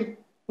है, लेकिन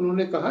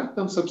उन्होंने कहा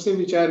कि हम सबसे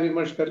विचार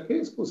विमर्श करके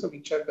इसको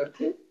समीक्षा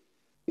करके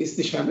इस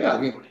दिशा में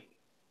आगे बढ़ेंगे।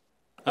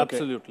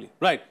 Absolutely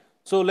right.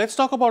 So let's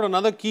talk about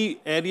another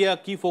key area,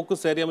 key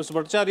focus area, Mr.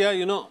 Bhattacharya.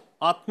 You know,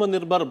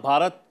 Atmanirbhar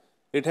Bharat,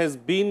 it has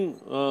been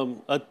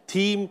a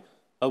theme,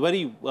 a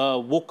very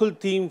vocal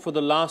theme for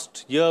the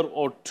last year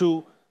or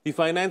two. The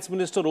Finance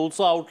Minister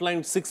also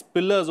outlined 6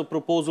 pillars of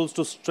proposals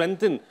to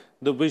strengthen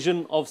the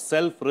vision of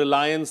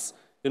self-reliance.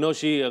 You know,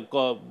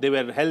 they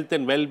were health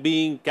and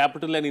well-being,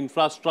 capital and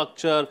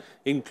infrastructure,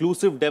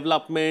 inclusive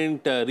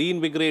development,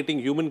 reinvigorating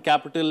human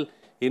capital,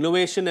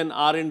 innovation and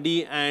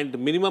R&D, and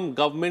minimum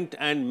government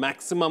and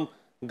maximum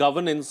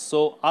governance.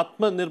 So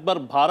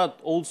Atmanirbhar Bharat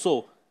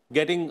also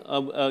getting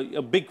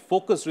a big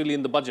focus really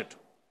in the budget.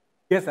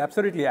 Yes,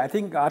 absolutely. I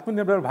think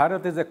Atmanirbhar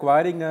Bharat is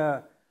acquiring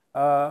a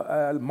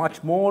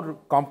much more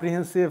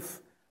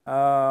comprehensive,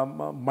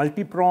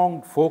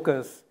 multi-pronged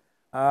focus,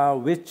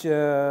 which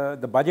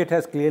the budget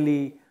has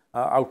clearly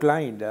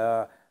outlined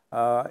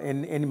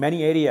in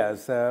many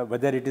areas.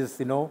 Whether it is,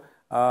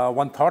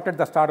 one thought at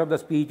the start of the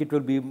speech, it will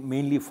be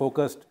mainly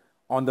focused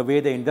on the way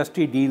the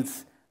industry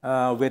deals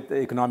with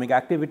economic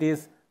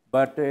activities.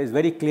 But it's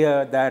very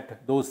clear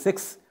that those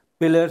 6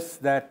 pillars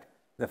that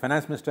the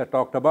Finance Minister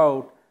talked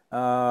about, the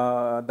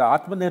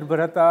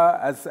Atmanirbharata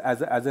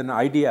as an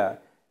idea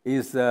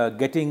is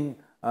getting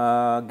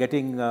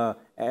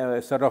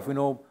sort of,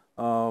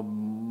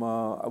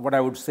 what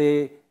I would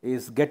say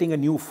is getting a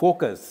new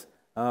focus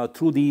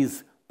through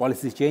these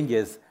policy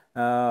changes.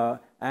 One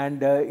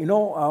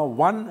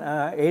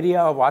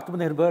area of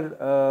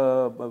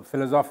Atmanirbhar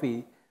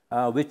philosophy,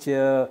 which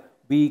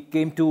we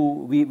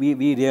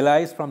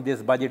realized from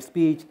this budget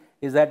speech,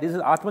 is that this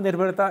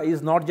Atmanirbharata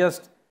is not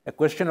just a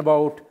question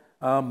about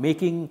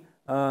giving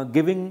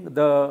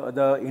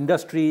the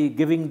industry,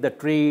 giving the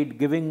trade,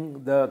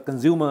 giving the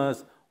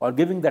consumers, or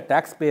giving the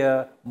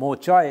taxpayer more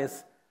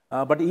choice.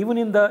 But even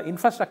in the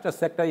infrastructure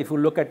sector, if you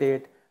look at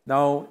it,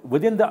 now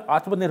within the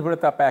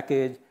Atmanirbharata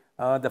package,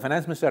 the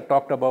Finance Minister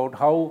talked about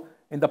how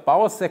in the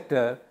power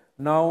sector,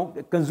 now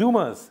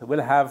consumers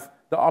will have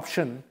the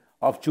option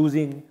of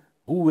choosing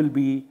who will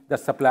be the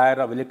supplier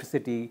of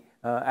electricity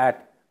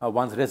at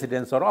one's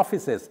residence or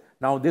offices.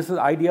 Now this is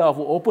idea of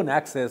open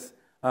access.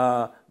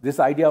 This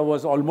idea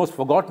was almost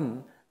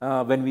forgotten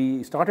when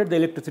we started the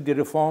electricity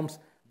reforms,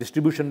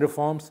 distribution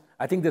reforms.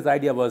 I think this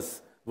idea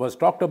was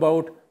talked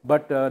about,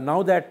 but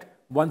now that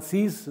one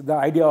sees the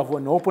idea of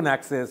an open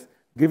access,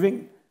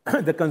 giving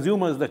the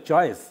consumers the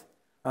choice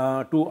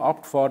to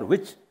opt for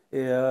which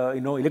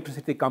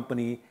electricity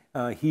company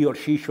he or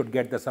she should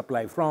get the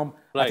supply from.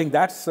 Right. I think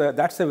that's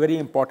a very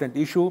important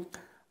issue.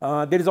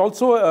 There is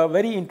also a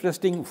very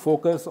interesting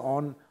focus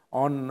on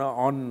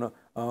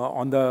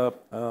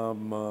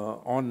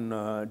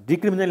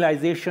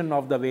decriminalization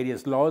of the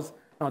various laws.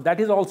 Now that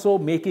is also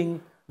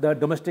making the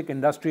domestic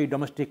industry,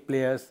 domestic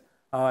players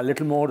a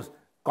little more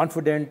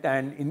confident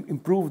and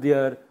improve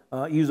their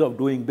ease of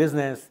doing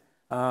business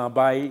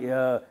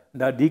by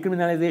the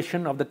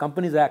decriminalization of the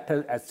Companies Act,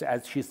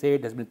 as she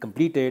said, has been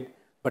completed.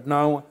 But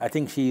now I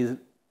think she is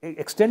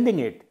extending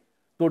it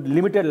to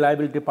limited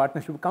liability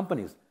partnership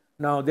companies.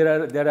 Now there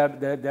are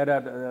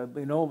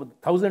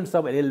thousands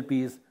of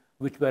LLPs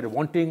which were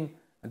wanting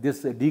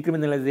this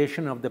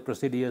decriminalization of the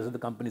procedures of the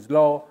Companies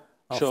Law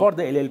for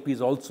the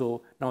LLPs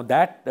also. Now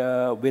that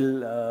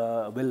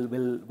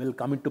will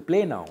come into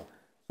play now.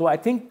 So I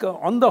think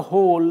on the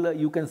whole,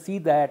 you can see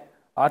that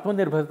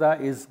Atmanirbharta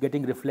is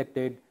getting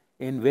reflected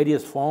in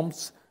various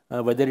forms,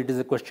 whether it is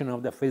a question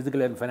of the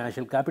physical and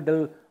financial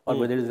capital, or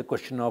whether it is a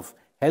question of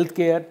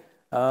healthcare.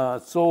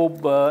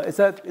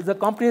 It's a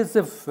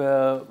comprehensive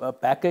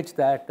package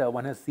that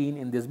one has seen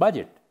in this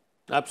budget.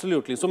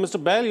 Absolutely. So, Mr.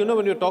 Bahl,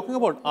 when you're talking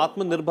about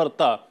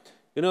Atmanirbharta,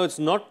 it's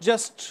not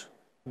just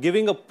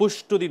giving a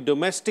push to the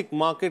domestic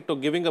market or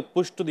giving a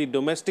push to the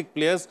domestic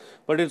players,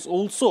 but it's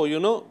also,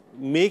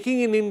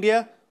 making in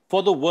India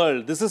for the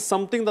world. This is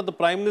something that the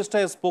Prime Minister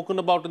has spoken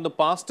about in the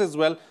past as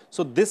well.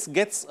 So this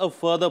gets a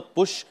further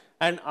push,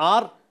 and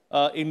our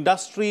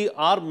industry,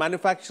 our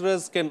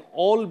manufacturers can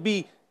all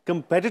be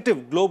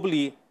competitive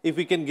globally if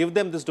we can give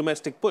them this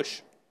domestic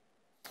push.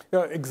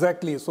 Yeah,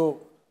 exactly.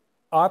 So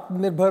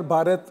Atmanirbhar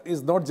Bharat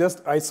is not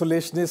just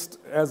isolationist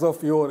as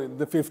of in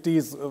the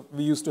 50s,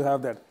 we used to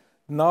have that.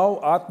 Now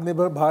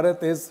Atmanirbhar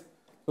Bharat is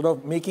sort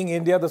of making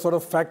India the sort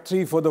of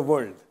factory for the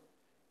world.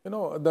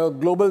 The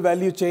global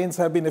value chains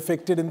have been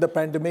affected in the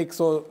pandemic,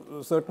 so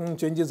certain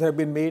changes have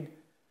been made.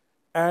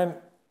 And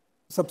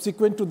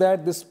subsequent to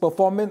that, this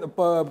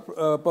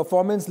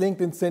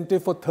performance-linked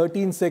incentive for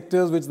 13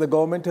 sectors, which the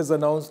government has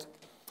announced,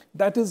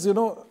 that is,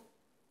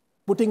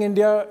 putting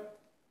India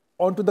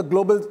onto the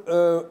global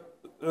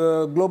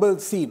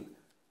scene.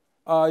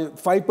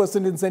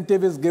 5%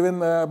 incentive is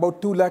given,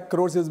 about 2 lakh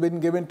crores has been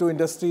given to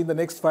industry in the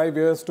next 5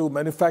 years to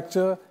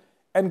manufacture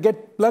and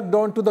get plugged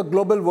onto the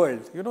global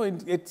world.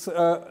 It's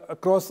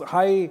across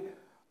high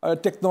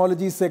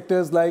technology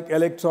sectors like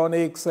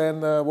electronics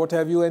and what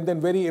have you, and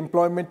then very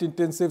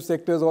employment-intensive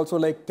sectors also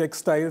like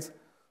textiles.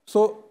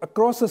 So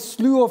across a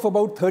slew of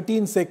about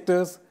 13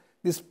 sectors,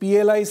 this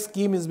PLI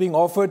scheme is being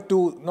offered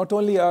to not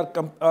only our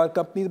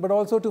companies, but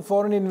also to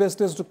foreign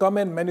investors to come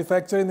and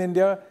manufacture in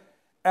India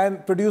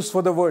and produce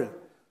for the world.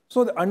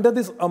 So under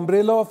this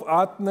umbrella of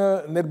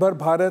Atmanirbhar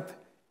Bharat,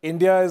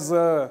 India is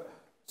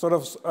sort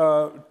of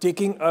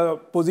taking a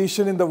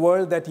position in the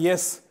world that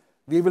yes,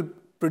 we will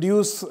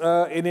produce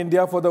in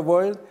India for the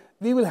world.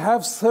 We will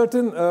have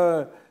certain,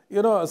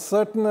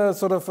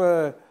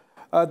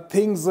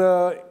 things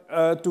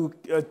to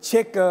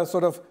check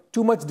sort of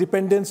too much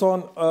dependence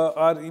on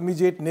our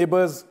immediate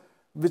neighbors,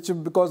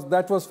 because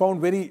that was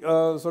found very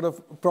sort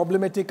of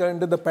problematic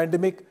under the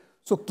pandemic.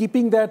 So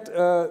keeping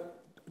that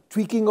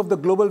tweaking of the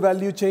global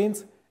value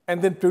chains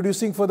and then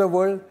producing for the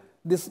world,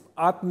 this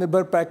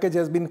Atmanirbhar package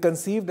has been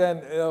conceived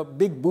and a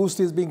big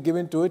boost is being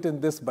given to it in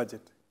this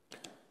budget.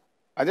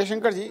 Ajay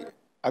Shankar ji,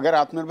 अगर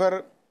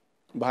आत्मनिर्भर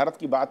भारत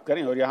की बात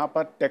करें और यहाँ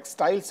पर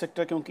textile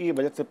sector, क्योंकि ये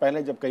बजट से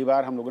पहले जब कई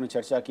बार हम लोगों ने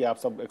चर्चा की आप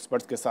सब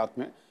एक्सपर्ट्स के साथ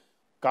में,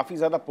 काफ़ी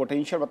ज़्यादा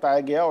पोटेंशियल बताया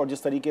गया और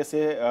जिस तरीके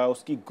से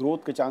उसकी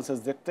ग्रोथ के चांसेस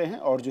दिखते हैं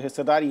और जो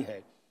हिस्सेदारी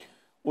है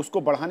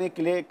उसको बढ़ाने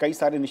के लिए कई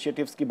सारे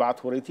इनिशिएटिव्स की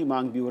बात हो रही थी,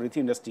 मांग भी हो रही थी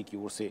इंडस्ट्री की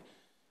ओर से।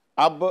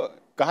 अब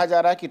कहा जा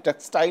रहा है कि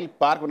टेक्सटाइल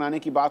पार्क बनाने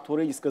की बात हो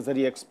रही है, जिसके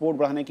ज़रिए एक्सपोर्ट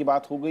बढ़ाने की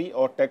बात हो गई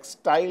और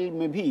टेक्सटाइल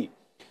में भी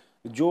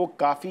जो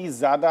काफ़ी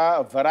ज़्यादा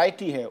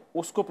वैरायटी है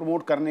उसको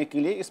प्रमोट करने के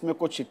लिए इसमें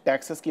कुछ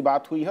टैक्सेस की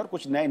बात हुई है और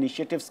कुछ नए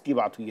इनिशिएटिव्स की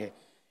बात हुई है।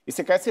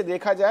 इसे कैसे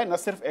देखा जाए, न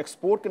सिर्फ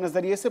एक्सपोर्ट के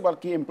नज़रिए से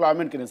बल्कि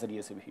एम्प्लॉयमेंट के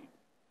नज़रिए से भी?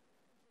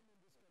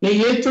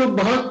 नहीं, ये तो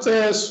बहुत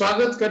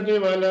स्वागत करने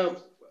वाला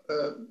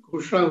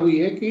घोषणा हुई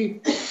है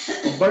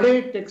कि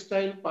बड़े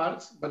टेक्सटाइल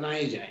पार्क्स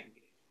बनाए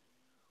जाएंगे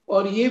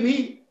और ये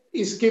भी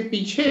इसके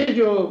पीछे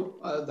जो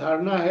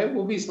धारणा है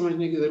वो भी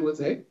समझने की जरूरत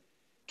है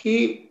कि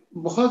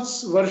बहुत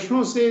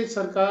वर्षों से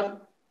सरकार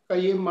का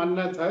ये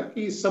मानना था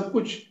कि सब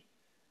कुछ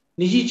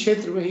निजी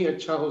क्षेत्र में ही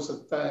अच्छा हो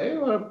सकता है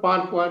और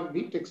पार्क वार्क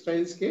भी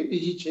टेक्सटाइल्स के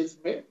निजी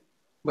क्षेत्र में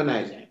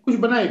बनाए जाएं, कुछ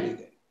बनाए भी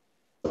गए।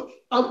 तो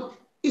अब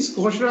इस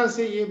घोषणा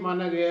से ये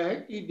माना गया है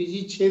कि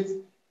निजी क्षेत्र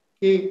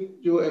के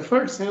जो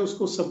एफर्ट्स हैं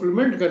उसको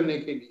सप्लीमेंट करने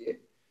के लिए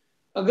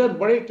अगर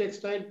बड़े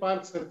टेक्सटाइल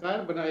पार्क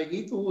सरकार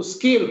बनाएगी तो वो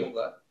स्केल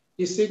होगा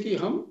जिससे कि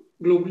हम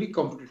ग्लोबली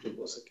कॉम्पिटिटिव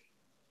हो सके।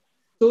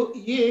 तो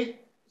ये एक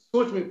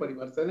सोच में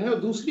परिवर्तन है। और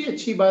दूसरी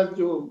अच्छी बात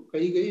जो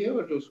कही गई है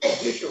और जो उसका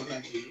उद्देश्य होना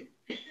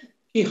चाहिए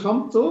कि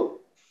हम तो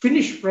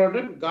फिनिश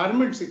प्रोडक्ट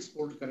गारमेंट्स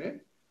एक्सपोर्ट करें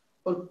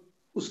और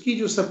उसकी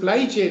जो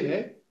सप्लाई चेन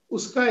है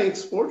उसका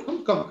एक्सपोर्ट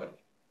हम कम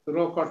करें।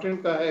 रॉ कॉटन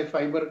का है,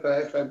 फाइबर का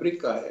है,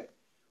 फैब्रिक का है,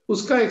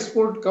 उसका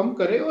एक्सपोर्ट कम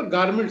करें और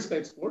गारमेंट्स का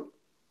एक्सपोर्ट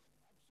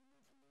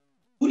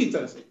पूरी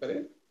तरह से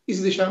करें। इस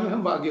दिशा में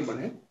हम आगे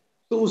बढ़े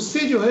तो उससे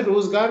जो है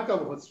रोजगार का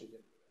बहुत सृजन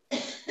है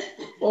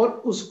और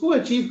उसको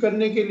अचीव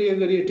करने के लिए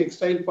अगर ये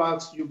टेक्सटाइल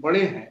पार्क्स जो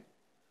बड़े हैं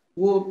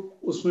वो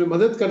उसमें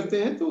मदद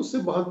करते हैं तो उससे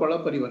बहुत बड़ा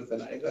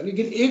परिवर्तन आएगा।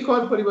 लेकिन एक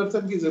और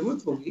परिवर्तन की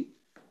जरूरत होगी,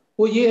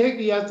 वो ये है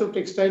कि या तो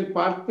टेक्सटाइल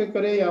पार्क पे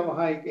करें या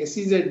वहां एक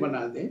SEZ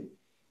बना दें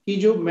कि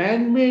जो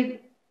मैन मेड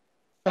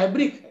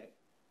फैब्रिक है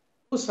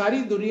वो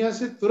सारी दुनिया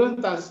से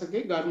तुरंत आ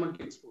सके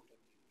गारमेंट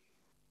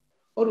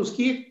एक्सपोर्टर और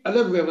उसकी एक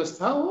अलग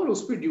व्यवस्था हो और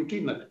उस पर ड्यूटी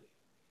न लगे।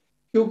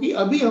 क्योंकि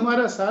अभी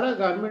हमारा सारा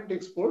गारमेंट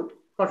एक्सपोर्ट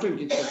कॉटन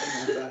की क्षेत्र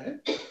में होता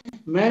है,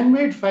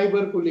 मैनमेड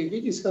फाइबर को लेके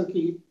जिसका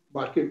कि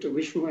मार्केट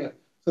विश्व में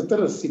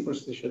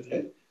 70-80%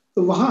 है,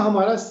 तो वहां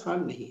हमारा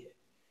स्थान नहीं है।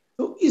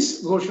 तो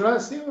इस घोषणा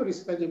से और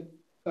इसका जब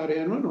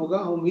कार्यान्वयन होगा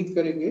हम उम्मीद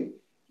करेंगे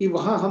कि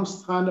वहां हम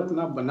स्थान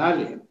अपना बना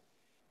लें,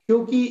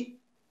 क्योंकि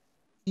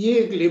ये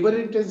एक लेबर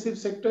इंटेंसिव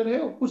सेक्टर है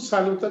और कुछ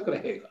सालों तक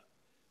रहेगा।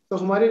 तो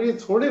हमारे लिए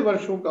थोड़े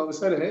वर्षों का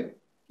अवसर है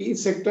कि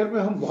इस सेक्टर में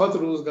हम बहुत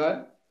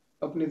रोजगार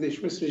अपने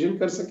देश में सृजन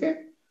कर सके।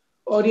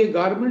 और ये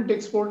गारमेंट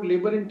एक्सपोर्ट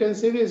लेबर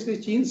इंटेंसिव है, इसलिए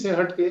चीन से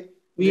हट के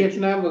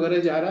वियतनाम वगैरह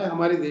जा रहा है,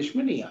 हमारे देश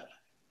में नहीं आ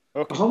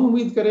रहा है। हम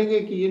उम्मीद करेंगे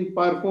कि इन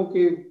पार्कों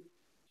के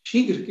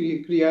शीघ्र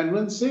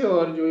क्रियान्वयन से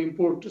और जो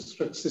इम्पोर्ट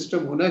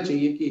सिस्टम होना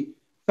चाहिए कि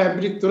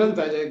फैब्रिक तुरंत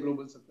आ जाए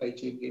ग्लोबल सप्लाई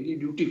चेन के लिए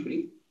ड्यूटी फ्री,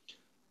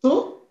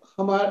 तो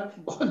हमारा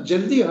बहुत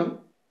जल्दी हम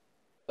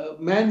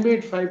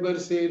मैनमेड फाइबर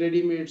से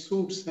रेडीमेड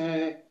सूट्स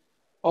हैं,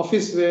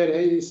 ऑफिस वेयर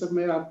है, ये सब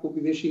में आपको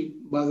विदेशी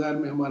बाजार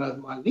में हमारा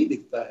माल नहीं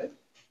दिखता है,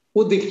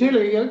 वो दिखने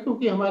लगेगा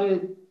क्योंकि हमारे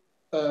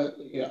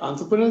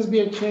एंटरप्रेन्योर्स भी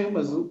अच्छे हैं,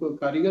 मजदूर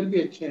कारीगर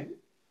भी अच्छे हैं।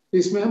 तो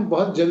इसमें हम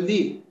बहुत जल्दी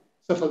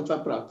सफलता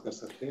प्राप्त कर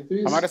सकते हैं।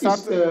 तो हमारे साथ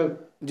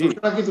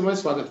घोषणा की तुम्हें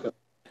स्वागत करता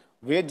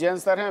हूं। वेद जैन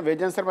सर हैं। वेद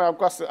जैन सर, मैं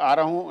आपका आ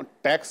रहा हूँ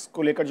टैक्स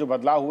को लेकर जो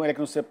बदलाव हुए,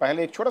 लेकिन उससे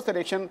पहले एक छोटा सा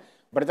रिएक्शन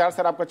ब्रजराज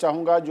सर आपका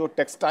चाहूंगा। जो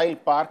टेक्सटाइल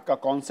पार्क का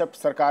कॉन्सेप्ट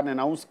सरकार ने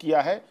अनाउंस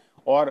किया है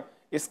और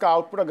इसका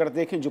आउटपुट अगर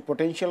देखें जो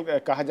पोटेंशियल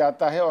कहा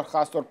जाता है और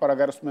ख़ासतौर पर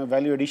अगर उसमें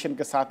वैल्यू एडिशन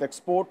के साथ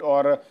एक्सपोर्ट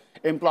और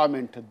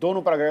एम्प्लॉयमेंट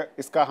दोनों पर अगर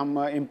इसका हम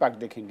इम्पैक्ट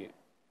देखेंगे।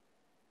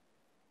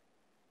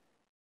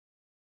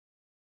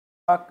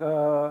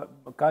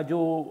 का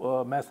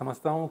जो मैं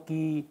समझता हूँ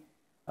कि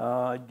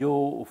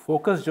जो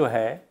फोकस जो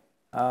है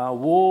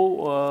वो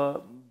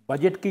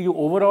बजट की जो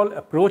ओवरऑल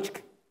अप्रोच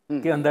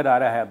के अंदर आ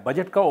रहा है।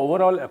 बजट का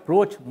ओवरऑल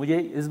अप्रोच मुझे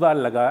इस बार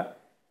लगा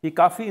कि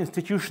काफ़ी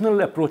इंस्टीट्यूशनल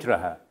अप्रोच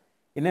रहा,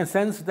 इन ए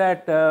सेंस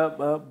दैट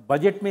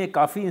बजट में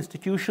काफ़ी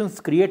इंस्टीट्यूशंस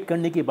क्रिएट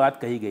करने की बात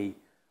कही गई।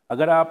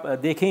 अगर आप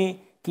देखें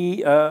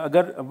कि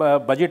अगर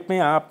बजट में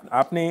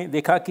आपने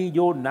देखा कि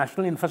जो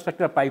नेशनल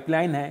इंफ्रास्ट्रक्चर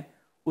पाइपलाइन है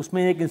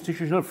उसमें एक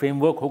इंस्टीट्यूशनल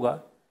फ्रेमवर्क होगा।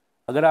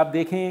 अगर आप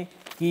देखें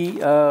कि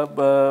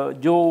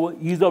जो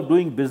ईज़ ऑफ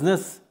डूइंग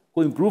बिजनेस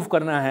को इम्प्रूव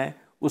करना है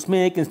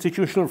उसमें एक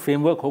इंस्टीट्यूशनल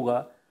फ्रेमवर्क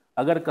होगा।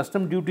 अगर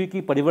कस्टम ड्यूटी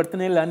की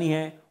परिवर्तनें लानी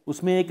है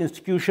उसमें एक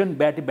इंस्टीट्यूशन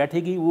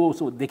बैठेगी, वो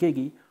उसको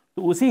देखेगी।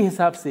 तो उसी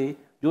हिसाब से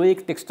जो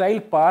एक टेक्सटाइल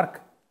पार्क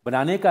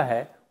बनाने का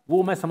है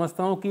वो मैं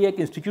समझता हूँ कि एक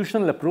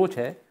इंस्टीट्यूशनल अप्रोच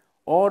है।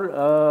 और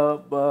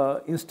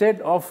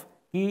इंस्टेड ऑफ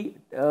कि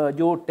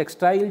जो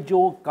टेक्सटाइल जो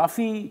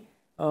काफ़ी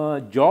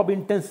जॉब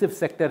इंटेंसिव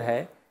सेक्टर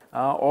है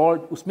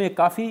और उसमें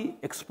काफ़ी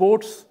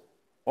एक्सपोर्ट्स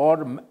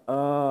और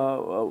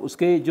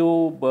उसके जो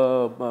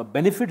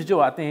बेनिफिट्स जो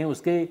आते हैं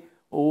उसके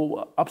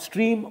वो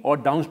अपस्ट्रीम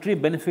और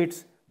डाउनस्ट्रीम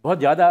बेनिफिट्स बहुत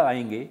ज़्यादा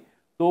आएंगे।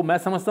 तो मैं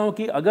समझता हूँ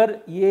कि अगर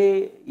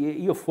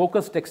ये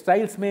फोकस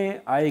टेक्सटाइल्स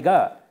में आएगा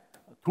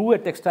थ्रू ए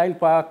टेक्सटाइल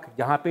पार्क,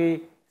 जहाँ पे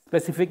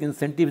स्पेसिफिक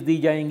इंसेंटिव्स दी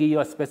जाएंगी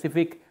और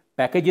स्पेसिफिक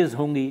पैकेजेस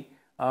होंगी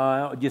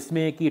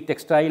जिसमें कि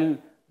टेक्सटाइल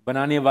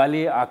बनाने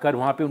वाले आकर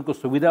वहाँ पे उनको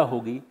सुविधा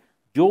होगी।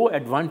 जो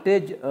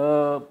एडवांटेज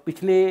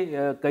पिछले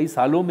कई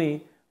सालों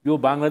में जो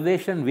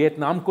बांग्लादेश और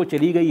वियतनाम को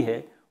चली गई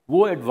है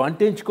वो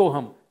एडवांटेज को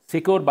हम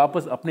सिक्योर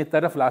वापस अपने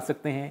तरफ ला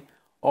सकते हैं।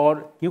 और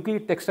क्योंकि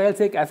टेक्सटाइल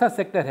से एक ऐसा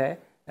सेक्टर है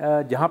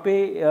जहाँ पे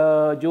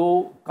जो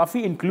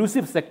काफ़ी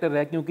इंक्लूसिव सेक्टर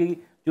है, क्योंकि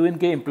जो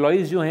इनके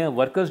एम्प्लॉयज़ जो हैं,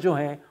 वर्कर्स जो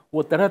हैं,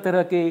 वो तरह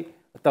तरह के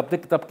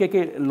तबके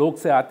के लोग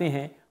से आते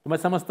हैं। तो मैं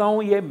समझता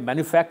हूँ ये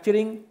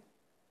मैन्युफैक्चरिंग,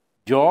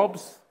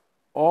 जॉब्स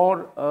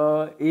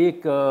और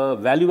एक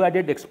वैल्यू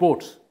एडेड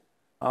एक्सपोर्ट्स,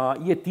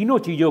 ये तीनों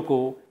चीज़ों को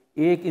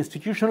एक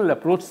इंस्टीट्यूशनल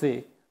अप्रोच से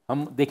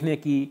हम देखने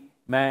की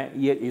मैं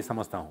ये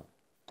समझता हूँ।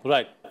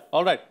 Right.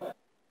 All right.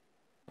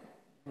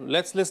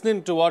 Let's listen in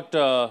to what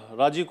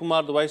Rajiv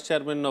Kumar, the Vice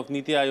Chairman of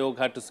Niti Aayog,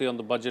 had to say on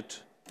the budget.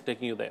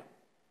 Taking you there.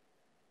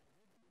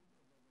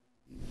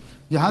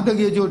 जहाँ तक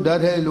ये जो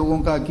डर है लोगों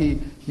का कि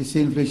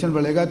इससे इन्फ्लेशन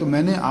बढ़ेगा, तो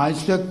मैंने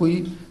आज तक कोई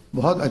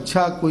बहुत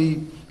अच्छा कोई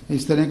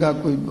इस तरह का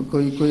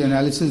कोई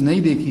एनालिसिस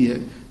नहीं देखी है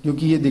जो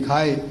कि ये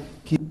दिखाए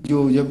कि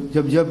जो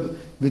जब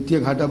वित्तीय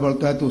घाटा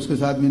बढ़ता है तो उसके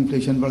साथ में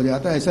इन्फ्लेशन बढ़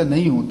जाता है। ऐसा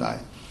नहीं होता है।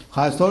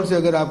 ख़ासतौर से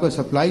अगर आपका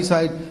सप्लाई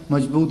साइड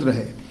मजबूत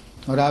रहे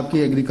और आपके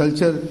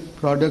एग्रीकल्चर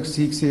प्रोडक्ट्स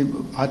ठीक से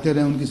आते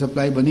रहे, उनकी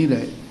सप्लाई बनी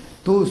रहे,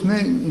 तो उसमें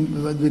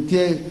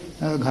वित्तीय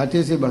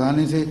घाटे से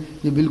बढ़ाने से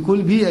ये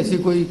बिल्कुल भी ऐसी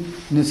कोई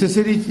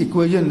नेसेसरी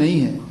इक्वेशन नहीं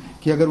है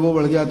कि अगर वो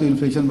बढ़ गया तो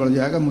इन्फ्लेशन बढ़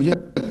जाएगा। मुझे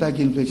लगता है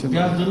कि इन्फ्लेशन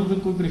ब्याज दरों पे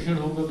कोई प्रेशर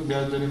होगा तो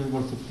ब्याज दरें भी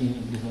बढ़ सकती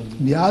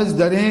हैं। ब्याज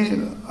दरें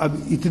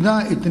अब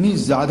इतनी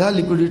ज़्यादा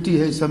लिक्विडिटी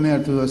है इस समय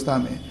अर्थव्यवस्था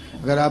में।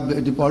 अगर आप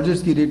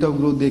डिपॉजिट्स की रेट ऑफ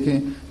ग्रोथ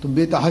देखें तो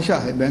बेतहाशा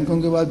है,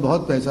 बैंकों के पास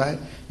बहुत पैसा है।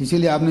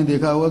 इसीलिए आपने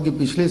देखा होगा कि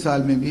पिछले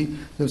साल में भी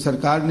जब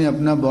सरकार ने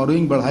अपना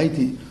बोरोइंग बढ़ाई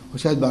थी और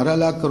शायद 12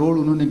 लाख करोड़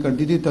उन्होंने कर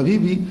दी थी, तभी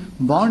भी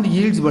बॉन्ड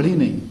यील्ड्स बढ़ी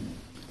नहीं।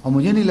 और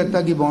मुझे नहीं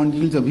लगता कि बॉन्ड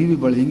यील्ड्स अभी भी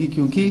बढ़ेंगी,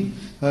 क्योंकि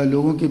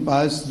लोगों के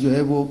पास जो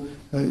है वो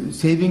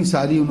सेविंग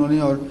सारी उन्होंने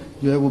और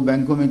जो है वो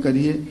बैंकों में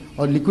करी है,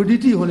 और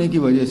लिक्विडिटी होने की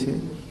वजह से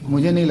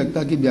मुझे नहीं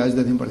लगता कि ब्याज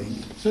दरें बढ़ेंगी।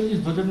 सर, इस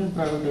बजट में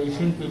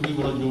प्राइवेटाइजेशन पे भी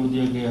बड़ा जोर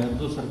दिया गया है।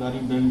 तो सरकारी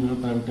बैंक जो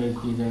है प्राइवेटाइज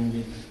किए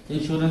जाएंगे,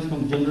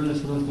 जनरल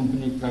इंश्योरेंस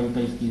कंपनी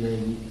प्राइवेटाइज की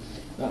जाएगी।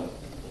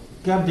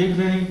 क्या आप देख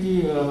रहे हैं कि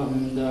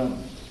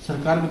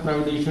सरकार का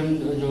प्राइवेटाइजेशन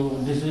जो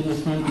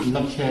डिसइन्वेस्टमेंट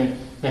लक्ष्य है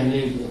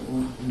पहले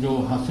जो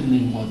हासिल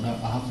नहीं हुआ था,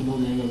 हासिल हो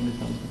जाएगा अपने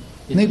साल में?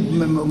 नहीं,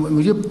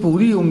 मुझे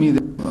पूरी उम्मीद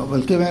है,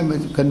 बल्कि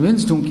मैं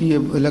कन्विंस्ड हूँ कि ये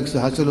लक्ष्य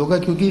हासिल होगा,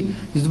 क्योंकि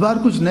इस बार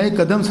कुछ नए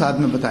कदम साथ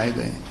में बताए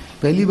गए हैं।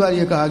 पहली बार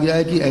ये कहा गया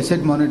है कि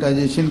एसेट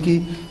मोनेटाइजेशन की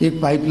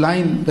एक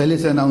पाइपलाइन पहले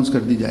से अनाउंस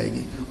कर दी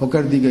जाएगी और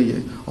कर दी गई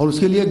है, और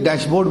उसके लिए एक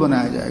डैशबोर्ड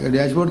बनाया जाएगा।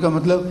 डैशबोर्ड का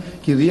मतलब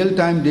कि रियल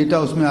टाइम डेटा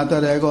उसमें आता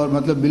रहेगा, और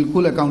मतलब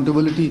बिल्कुल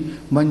अकाउंटेबिलिटी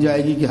बन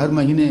जाएगी कि हर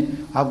महीने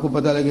आपको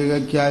पता लगेगा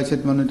क्या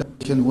एसेट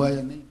मोनेटाइजेशन हुआ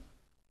या नहीं।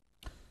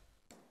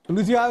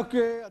 नीति आयोग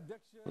के अध्यक्ष,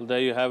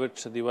 There you have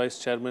it, the Vice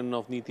Chairman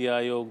of Niti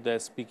Aayog. They're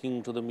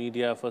speaking to the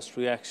media. First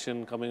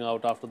reaction coming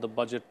out after the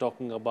budget,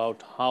 talking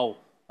about how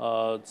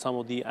some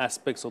of the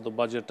aspects of the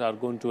budget are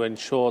going to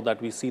ensure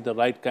that we see the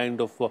right kind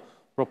of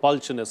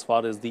propulsion as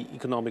far as the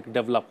economic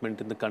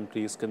development in the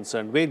country is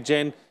concerned. Ved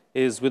Jain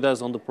is with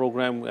us on the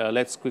program.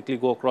 Let's quickly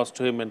go across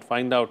to him and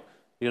find out,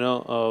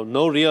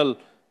 no real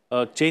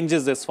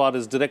changes as far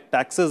as direct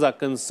taxes are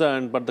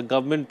concerned, but the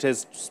government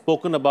has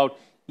spoken about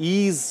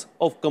ease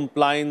of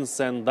compliance,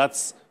 and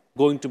that's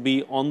going to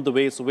be on the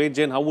way. So, Ved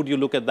Jain, how would you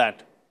look at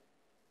that?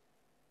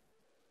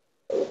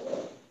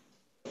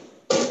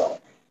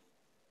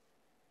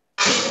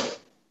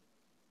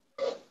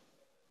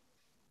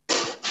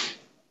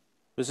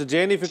 Mr.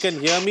 Jain, if you can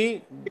hear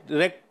me,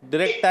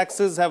 direct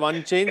taxes have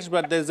unchanged,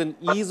 but there's an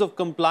ease of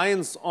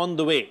compliance on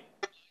the way.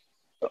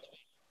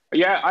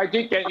 Yeah, I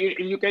think, can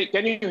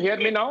you hear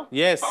me now?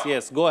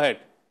 Yes, go ahead.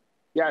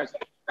 Yes,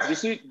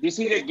 this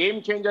is a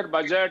game changer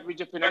budget which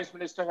the finance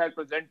minister has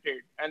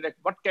presented, and that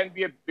what can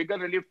be a bigger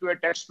relief to a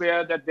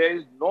taxpayer that there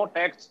is no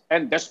tax,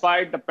 and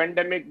despite the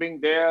pandemic being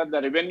there,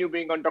 the revenue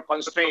being under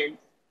constraint,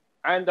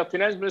 and the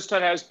finance minister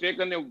has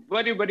taken a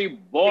very, very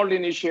bold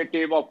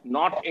initiative of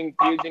not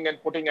increasing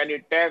and putting any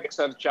tax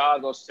or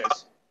charge or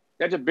cess.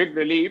 That's a big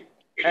relief.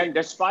 And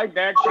despite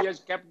that, she has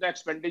kept the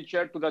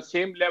expenditure to the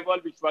same level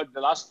which was the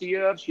last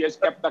year. She has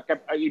kept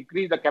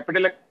increased the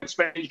capital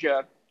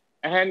expenditure.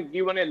 and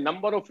given a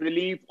number of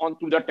relief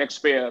onto the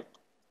taxpayer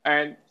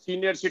and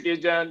senior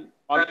citizen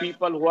or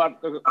people who are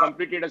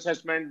completed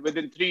assessment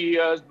within 3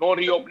 years, no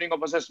reopening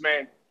of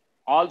assessment,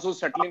 also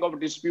settling of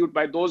dispute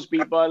by those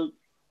people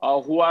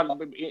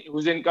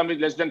whose income is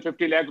less than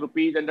 50 lakh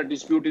rupees and the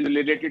dispute is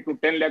related to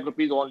 10 lakh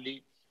rupees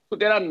only. So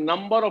there are a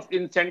number of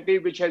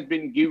incentive which has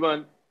been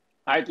given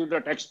to the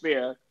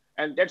taxpayer,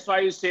 and that's why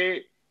I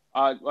say,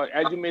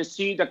 as you may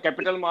see, the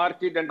capital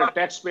market and the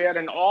taxpayer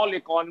and all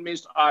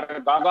economists are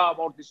gaga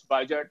about this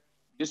budget.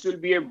 This will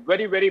be a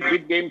very, very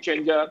big game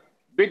changer,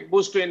 big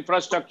boost to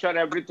infrastructure,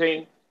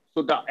 everything.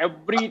 So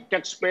every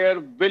taxpayer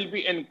will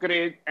be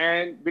encouraged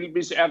and will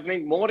be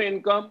earning more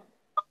income,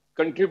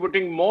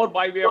 contributing more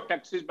by way of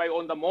taxes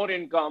on the more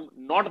income,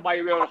 not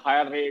by way of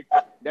higher rate.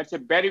 That's a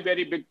very,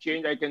 very big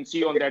change I can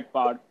see on that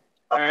part.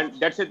 And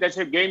that's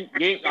a game.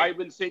 I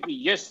will say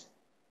yes,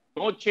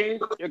 no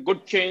change, a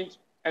good change.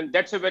 And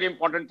that's a very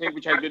important thing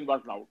which has been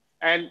worked out.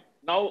 And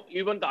now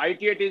even the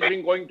ITAT is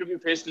going to be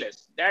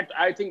faceless. That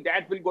I think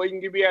that will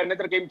going to be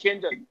another game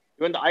changer.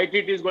 Even the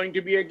ITAT is going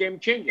to be a game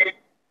changer.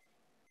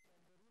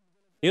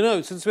 You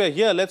know, since we are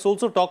here, let's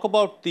also talk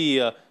about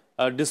the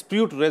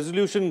dispute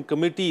resolution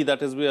committee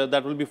that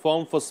will be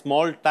formed for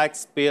small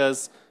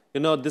taxpayers.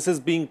 You know, this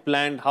is being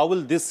planned. How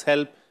will this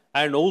help?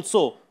 And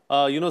also,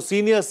 you know,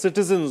 senior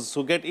citizens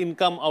who get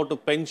income out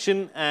of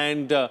pension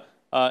and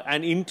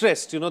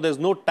interest, you know, there's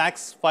no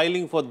tax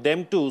filing for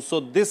them too. So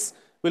this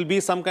will be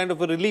some kind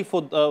of a relief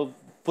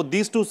for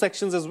these two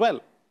sections as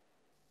well.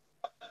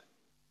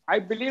 I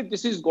believe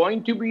this is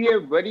going to be a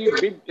very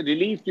big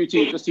relief to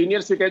see the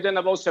senior citizen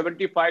above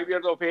 75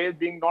 years of age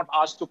being not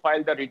asked to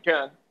file the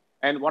return,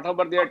 and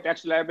whatever their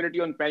tax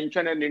liability on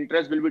pension and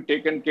interest will be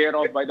taken care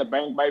of by the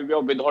bank by way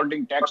of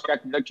withholding tax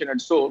deduction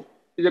and so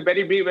is a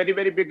very big, very,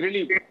 very big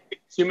relief.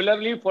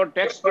 Similarly, for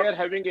taxpayer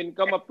having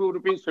income up to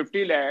rupees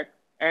 50 lakh,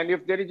 and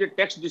if there is a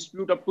tax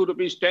dispute up to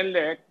rupees 10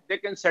 lakh, they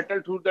can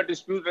settle through the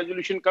dispute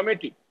resolution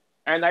committee.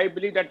 And I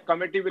believe that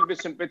committee will be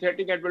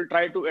sympathetic and will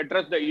try to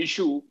address the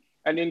issue.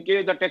 And in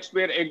case the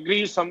taxpayer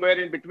agrees somewhere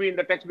in between,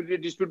 the tax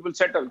dispute will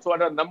settle. So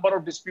a number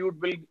of disputes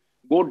will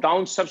go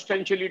down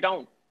substantially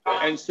down.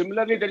 And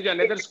similarly, there is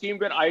another scheme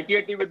where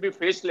ITAT will be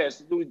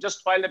faceless. You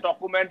just file the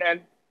document, and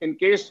in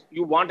case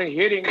you want a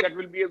hearing, that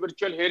will be a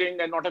virtual hearing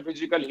and not a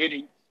physical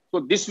hearing. So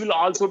this will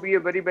also be a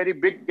very, very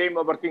big game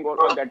of working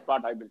on that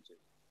part, I will say.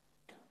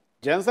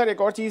 Jain sir,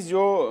 एक और चीज़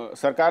जो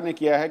सरकार ने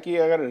किया है कि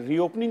अगर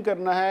reopening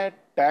करना है,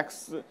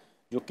 टैक्स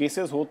जो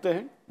केसेस होते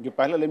हैं, जो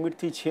पहले लिमिट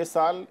थी 6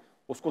 साल,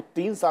 उसको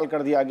 3 साल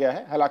कर दिया गया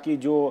है। हालांकि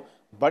जो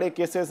बड़े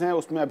केसेस हैं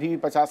उसमें अभी भी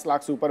 50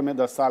 लाख से ऊपर में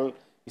 10 साल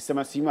इस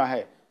समय सीमा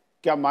है।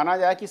 क्या माना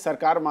जाए कि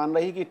सरकार मान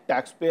रही है कि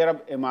टैक्स पेयर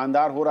अब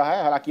ईमानदार हो रहा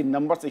है? हालांकि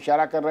नंबर्स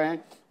इशारा कर रहे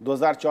हैं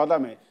 2014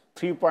 में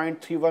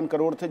 3.31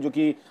 करोड़ थे, जो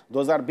कि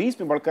 2020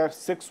 में बढ़कर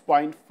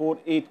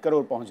 6.48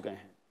 करोड़ पहुंच गए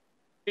हैं।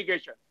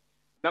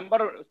 Number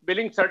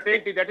billing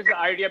certainty, that is the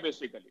idea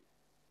basically.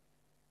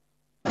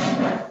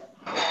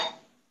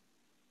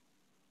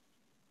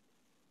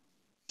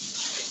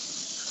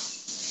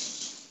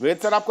 Veda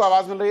sir, आपको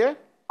आवाज मिल रही है?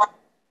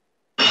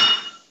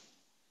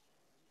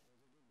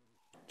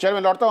 चल,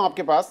 मैं लौटता हूं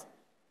आपके पास।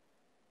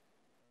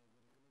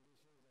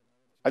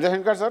 Ajay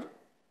Shankar sir,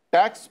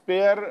 tax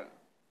payer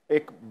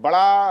एक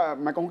बड़ा,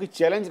 मैं कहूं कि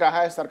चैलेंज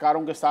रहा है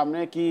सरकारों के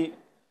सामने कि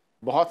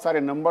बहुत सारे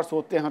नंबर्स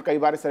होते हैं और कई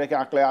बार इस तरह के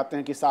आंकड़े आते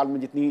हैं कि साल में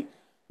जितनी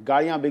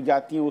गाड़ियां बिक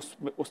जाती हैं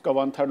उसका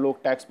 1/3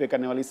 लोग टैक्स पे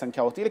करने वाली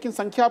संख्या होती है, लेकिन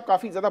संख्या अब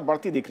काफ़ी ज़्यादा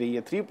बढ़ती दिख रही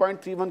है।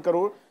 3.31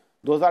 करोड़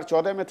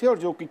 2014 में थे और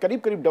जो कि करीब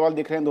करीब डबल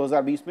दिख रहे हैं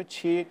 2020 में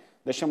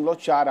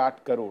 6.48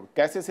 करोड़।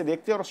 कैसे से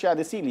देखते हैं? और शायद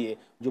इसीलिए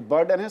जो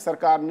बर्डन है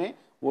सरकार ने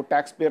वो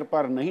टैक्स पेयर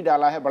पर नहीं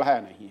डाला है, बढ़ाया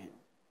नहीं है।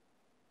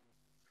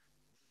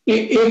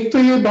 एक तो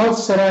ये बहुत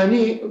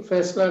सराहनीय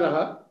फैसला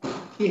रहा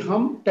कि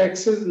हम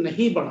टैक्सेस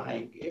नहीं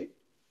बढ़ाएंगे,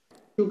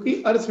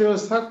 क्योंकि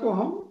अर्थव्यवस्था को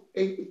हम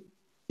एक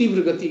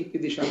तीव्र गति की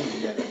दिशा में ले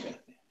जाना चाहते हैं।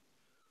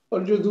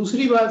 और जो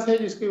दूसरी बात है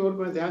जिसकी ओर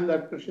मैं ध्यान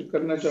आकर्षित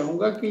करना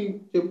चाहूंगा कि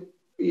जब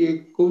ये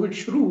कोविड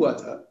शुरू हुआ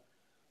था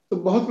तो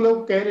बहुत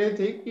लोग कह रहे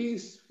थे कि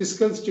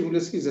फिस्कल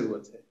स्टिमुलस की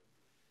जरूरत है।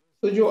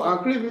 तो जो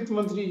आंकड़े वित्त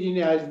मंत्री जी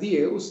ने आज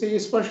दिए उससे ये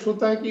स्पष्ट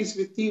होता है कि इस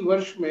वित्तीय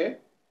वर्ष में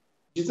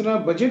जितना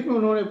बजट में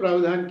उन्होंने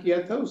प्रावधान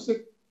किया था उससे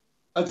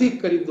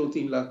अधिक करीब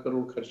 2-3 लाख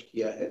करोड़ खर्च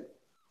किया है,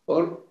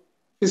 और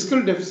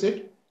फिस्कल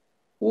डेफिसिट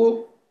वो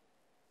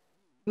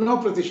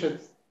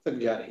 9% तक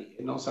जा रही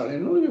है, 9,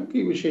 9.5,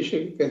 जबकि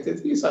विशेषज्ञ कहते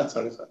थे 7,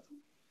 7.5।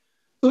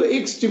 तो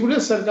एक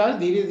स्टिमुलस सरकार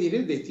धीरे धीरे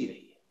देती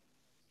रही है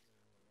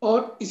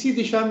और इसी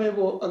दिशा में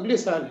वो अगले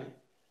साल है।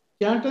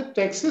 जहां तक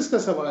टैक्सेस का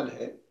सवाल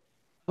है,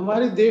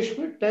 हमारे देश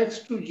में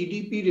टैक्स टू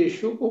जीडीपी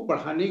रेशियो को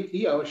बढ़ाने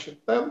की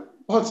आवश्यकता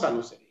बहुत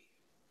सालों से रही है,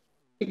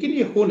 लेकिन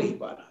ये हो नहीं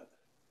पा रहा था।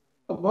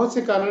 अब बहुत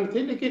से कारण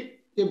थे, लेकिन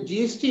जब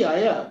जीएसटी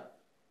आया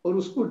और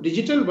उसको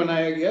डिजिटल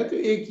बनाया गया तो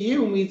एक ये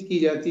उम्मीद की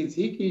जाती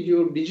थी कि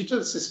जो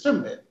डिजिटल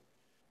सिस्टम है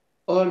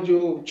और जो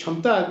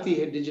क्षमता आती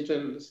है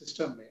डिजिटल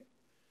सिस्टम में,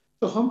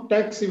 तो हम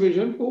टैक्स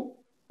इवेजन को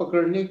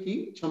पकड़ने की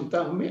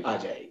क्षमता हमें आ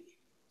जाएगी।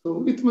 तो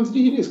वित्त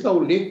मंत्री जी ने इसका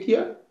उल्लेख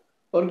किया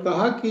और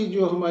कहा कि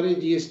जो हमारे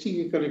जीएसटी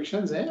के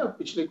कलेक्शंस हैं अब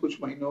पिछले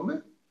कुछ महीनों में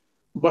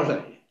बढ़ रहे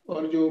हैं।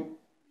 और जो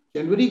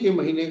जनवरी के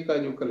महीने का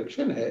जो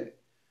कलेक्शन है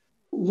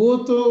वो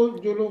तो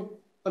जो लोग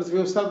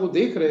अर्थव्यवस्था को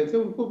देख रहे थे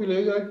उनको भी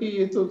लगेगा कि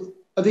ये तो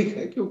अधिक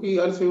है, क्योंकि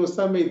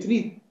अर्थव्यवस्था में इतनी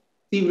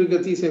तीव्र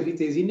गति से अभी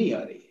तेजी नहीं आ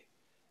रही है।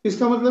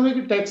 इसका मतलब है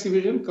कि टैक्स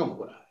इवेजन कम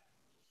हो रहा है,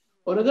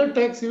 और अगर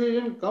टैक्स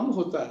इवेजन कम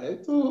होता है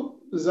तो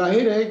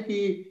जाहिर है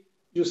कि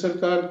जो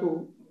सरकार को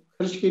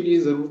खर्च के लिए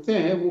जरूरतें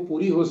हैं वो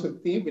पूरी हो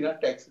सकती हैं बिना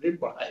टैक्स रेट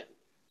बढ़ाए।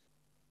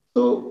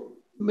 तो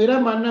मेरा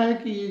मानना है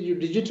कि ये जो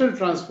डिजिटल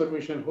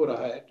ट्रांसफॉर्मेशन हो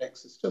रहा है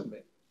टैक्स सिस्टम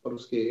में और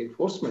उसके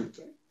एनफोर्समेंट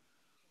में,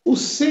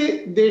 उससे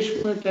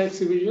देश में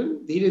टैक्स इवेजन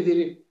धीरे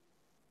धीरे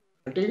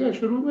घटेगा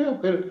शुरू में, और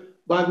फिर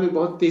बाद में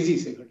बहुत तेजी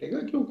से घटेगा,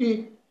 क्योंकि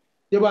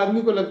जब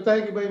आदमी को लगता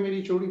है कि भाई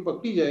मेरी चोरी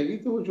पकड़ी जाएगी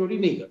तो वो चोरी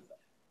नहीं करता है।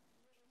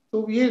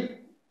 तो ये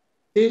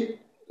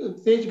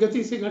तेज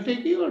गति से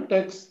घटेगी और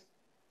टैक्स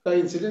का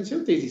इंसिडेंस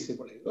है तेजी से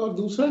बढ़ेगा। और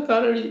दूसरा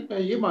कारण मैं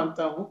ये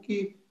मानता हूं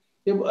कि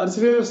जब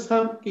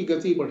अर्थव्यवस्था की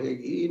गति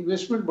बढ़ेगी,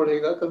 इन्वेस्टमेंट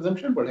बढ़ेगा,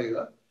 कंजम्पशन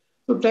बढ़ेगा,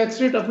 तो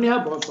टैक्स रेट अपने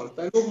आप बहुत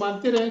बढ़ता है। लोग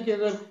मानते रहे कि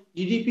अगर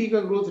जीडीपी का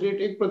ग्रोथ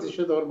रेट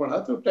 1% और बढ़ा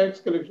तो टैक्स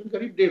कलेक्शन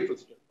करीब 1.5%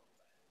 बढ़ता है।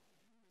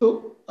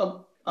 तो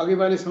अब आगे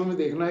वाले समय में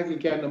देखना है कि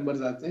क्या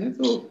नंबर्स आते हैं।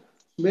 तो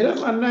मेरा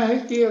मानना है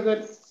कि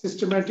अगर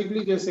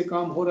सिस्टमैटिकली जैसे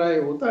काम हो रहा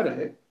है होता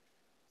रहे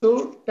तो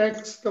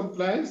टैक्स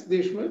कंप्लायंस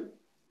देश में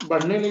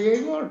बढ़ने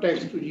लगेगा और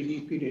टैक्स टू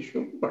जीडीपी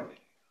रेशियो बढ़ने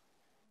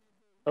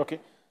लगेगा। ओके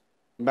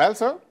बैल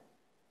सर,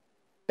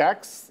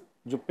 टैक्स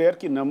जो पेयर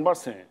की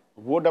नंबर्स हैं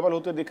वो डबल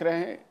होते दिख रहे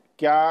हैं,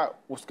 क्या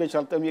उसके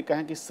चलते हम ये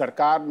कहें कि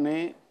सरकार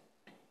ने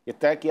ये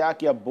तय किया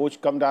कि अब बोझ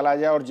कम डाला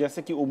जाए, और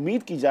जैसे कि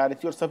उम्मीद की जा रही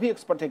थी और सभी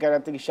एक्सपर्ट ये कह रहे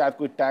थे कि शायद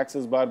कोई टैक्स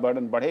इस बार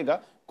बर्डन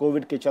बढ़ेगा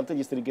कोविड के चलते,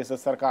 जिस तरीके से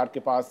सरकार के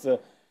पास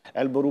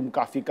एल्बो रूम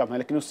काफ़ी कम है,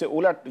 लेकिन उससे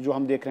उलट जो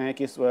हम देख रहे हैं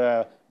कि इस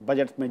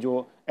बजट में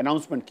जो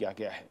अनाउंसमेंट किया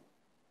गया है,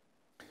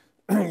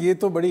 ये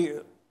तो बड़ी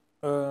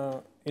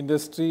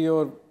इंडस्ट्री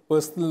और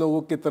पर्सनल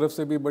लोगों की तरफ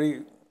से भी बड़ी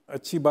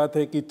अच्छी बात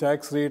है कि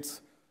टैक्स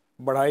रेट्स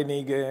बढ़ाए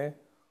नहीं गए हैं।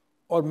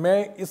 और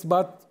मैं इस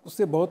बात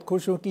से बहुत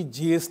खुश हूँ कि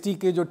जीएसटी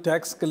के जो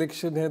टैक्स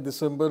कलेक्शन है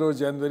दिसंबर और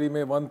जनवरी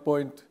में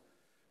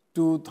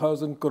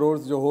 1.2 करोड़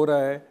जो हो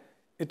रहा है,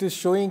 इट इज़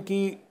शोइंग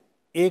कि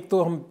एक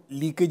तो हम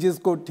लीकेजेस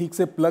को ठीक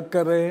से प्लग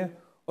कर रहे हैं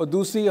और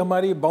दूसरी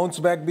हमारी बाउंस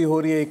बैक भी हो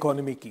रही है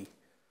इकोनॉमी की।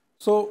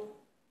 So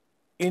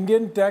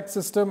Indian tax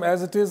system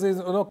as it is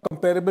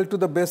comparable to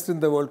the best in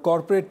the world.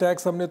 Corporate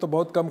tax हमने तो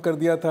बहुत कम कर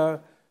दिया था,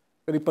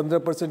 करीब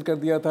 15% कर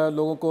दिया था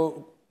लोगों को,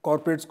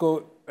 कॉर्पोरेट्स को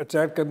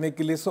अट्रैक्ट करने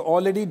के लिए। सो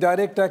ऑलरेडी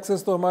डायरेक्ट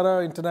टैक्सेस तो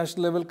हमारा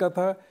इंटरनेशनल लेवल का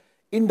था।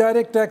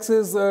 Indirect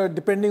taxes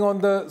depending on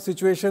the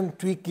situation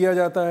tweak किया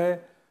जाता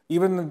है।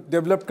 Even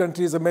developed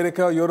countries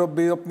America Europe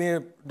भी अपनी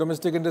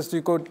डोमेस्टिक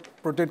इंडस्ट्री को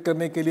प्रोटेक्ट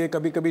करने के लिए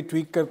कभी कभी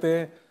ट्वीक करते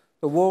हैं,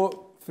 तो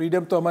वो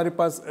फ्रीडम तो हमारे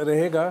पास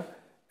रहेगा।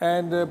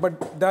 एंड बट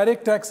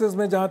डायरेक्ट टैक्सेस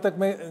में जहाँ तक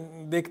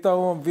मैं देखता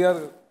हूँ we are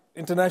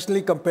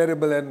internationally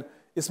comparable, and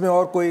इसमें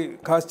और कोई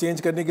खास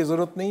चेंज करने की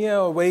ज़रूरत नहीं है,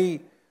 और वही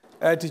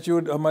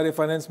एटीट्यूड हमारे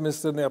फाइनेंस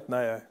मिनिस्टर ने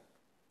अपनाया है।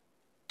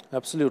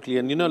 Absolutely.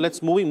 And,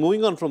 let's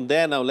moving on from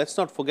there now, let's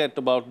not forget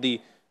about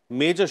the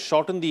major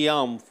shot in the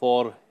arm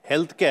for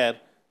healthcare.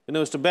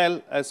 Mr.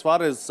 Bell, as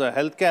far as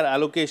healthcare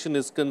allocation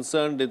is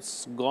concerned,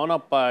 it's gone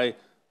up by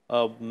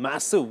a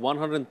massive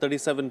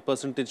 137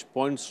 percentage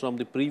points from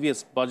the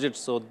previous budget.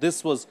 So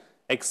this was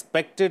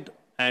expected,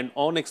 and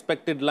on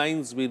expected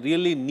lines, we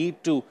really need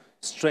to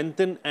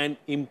strengthen and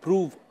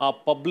improve our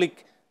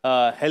public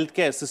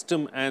healthcare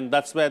system, and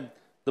that's where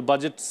the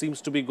budget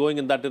seems to be going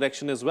in that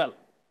direction as well.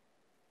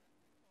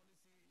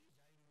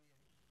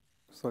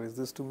 Sorry, is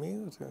this to me?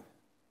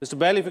 Mr.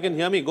 Bell, if you can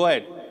hear me, go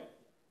ahead.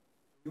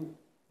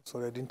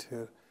 Sorry, I didn't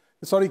hear.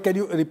 Sorry, can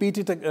you repeat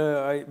it?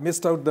 I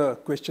missed out the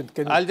question.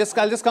 Can you? I'll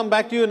just come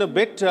back to you in a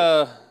bit.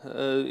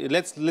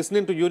 Let's listen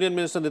in to Union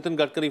Minister Nitin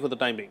Gadkari for the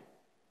time being.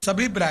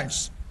 सभी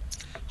brands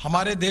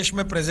हमारे देश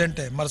में present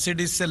है,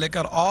 Mercedes से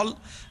लेकर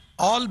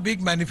all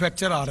big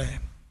manufacture आ रहे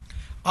हैं।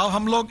 अब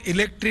हम लोग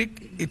electric,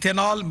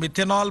 ethanol,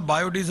 methanol,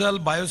 biodiesel,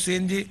 bio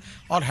CNG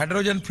और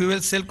हाइड्रोजन फ्यूल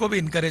सेल को भी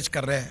इनकरेज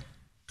कर रहे हैं।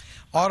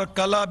 और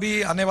कल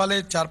अभी आने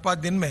वाले 4-5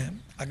 दिन में,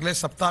 अगले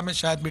सप्ताह में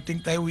शायद मीटिंग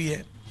तय हुई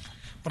है,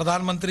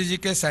 प्रधानमंत्री जी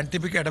के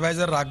साइंटिफिक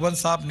एडवाइज़र राघवन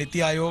साहब, नीति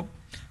आयोग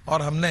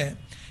और हमने,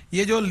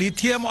 ये जो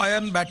लिथियम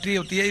आयन बैटरी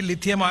होती है, ये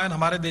लिथियम आयन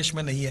हमारे देश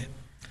में नहीं है,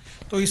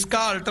 तो इसका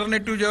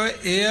अल्टरनेटिव जो है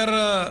एयर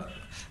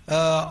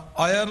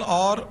आयन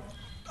और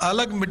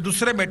अलग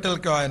दूसरे मेटल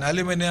के आयन,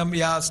 एल्यूमिनियम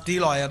या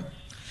स्टील आयन,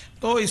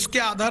 तो इसके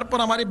आधार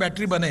पर हमारी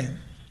बैटरी बने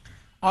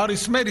और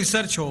इसमें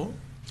रिसर्च हो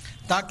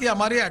ताकि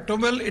हमारी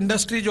ऑटोमोबाइल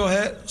इंडस्ट्री जो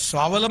है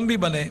स्वावलंबी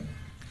बने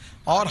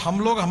और हम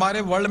लोग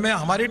हमारे वर्ल्ड में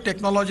हमारी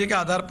टेक्नोलॉजी के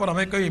आधार पर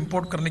हमें कोई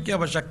इंपोर्ट करने की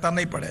आवश्यकता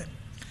नहीं पड़े।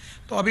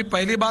 तो अभी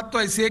पहली बात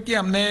तो ऐसी है कि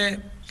हमने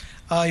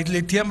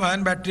लिथियम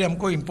आयन बैटरी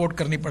हमको इंपोर्ट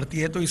करनी पड़ती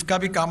है, तो इसका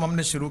भी काम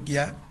हमने शुरू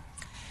किया है।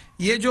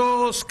 ये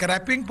जो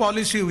स्क्रैपिंग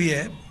पॉलिसी हुई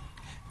है,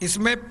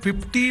 इसमें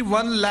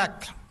 51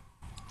 लाख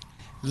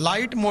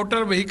लाइट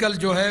मोटर व्हीकल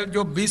जो है,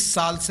 जो 20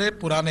 साल से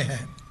पुराने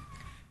हैं,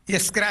 ये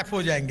स्क्रैप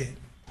हो जाएंगे।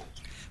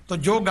 तो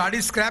जो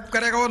गाड़ी स्क्रैप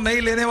करेगा वो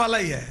नहीं लेने वाला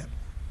ही है,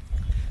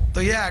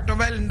 तो ये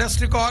ऑटोमोबाइल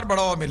इंडस्ट्री को और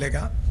बढ़ावा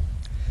मिलेगा।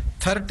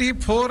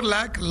 34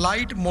 lakh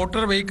light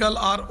motor vehicle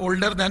are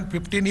older than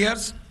 15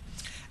 years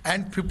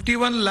and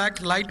 51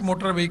 lakh light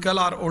motor vehicle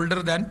are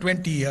older than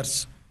 20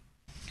 years.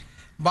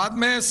 बाद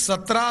में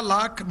 17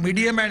 lakh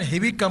medium and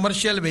heavy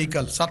commercial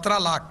vehicle, 17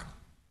 lakh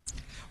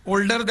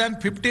older than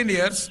 15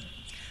 years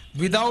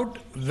without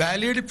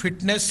valid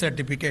fitness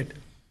certificate.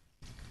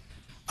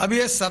 अब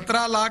ये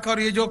 17 लाख और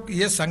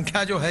ये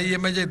संख्या जो है, ये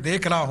मैं जो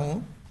देख रहा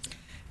हूँ,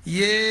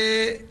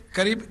 ये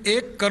करीब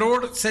 1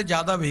 करोड़ से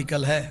ज़्यादा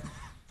व्हीकल है.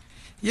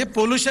 ये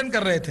पोल्यूशन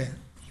कर रहे थे,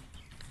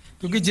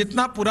 क्योंकि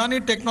जितना पुरानी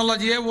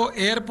टेक्नोलॉजी है वो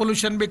एयर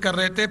पोल्यूशन भी कर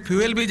रहे थे,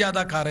 फ्यूल भी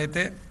ज़्यादा खा रहे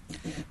थे.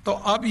 तो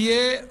अब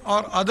ये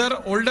और other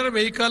older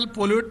vehicle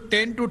pollute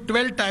 10 to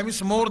 12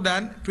 times more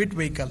than fit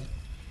vehicle,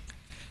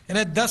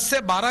 यानी 10 से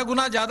 12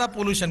 गुना ज़्यादा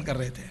पोल्यूशन कर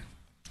रहे थे.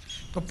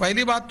 तो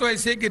पहली बात तो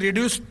ऐसे कि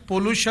reduce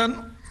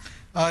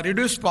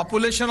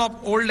population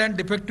of old and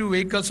defective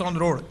vehicles on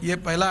road, ये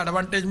पहला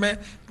एडवांटेज में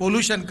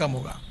पोल्यूशन कम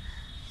होगा.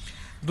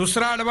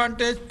 दूसरा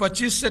एडवांटेज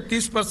 25 से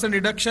 30%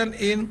 reduction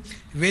in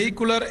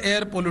vehicular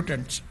air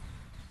pollutants,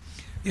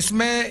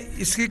 इसमें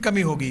इसकी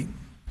कमी होगी.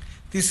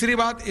 तीसरी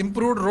बात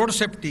improved road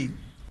safety,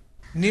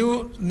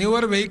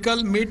 newer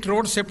vehicle meet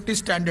road safety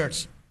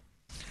standards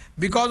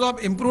because of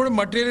improved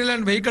material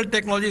and vehicle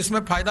technology. इसमें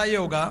फ़ायदा ये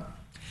होगा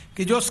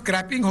कि जो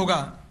स्क्रैपिंग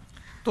होगा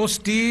तो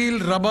स्टील,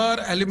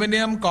 रबर,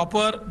 एल्यूमिनियम,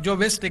 कॉपर जो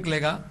वेस्ट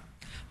निकलेगा,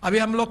 अभी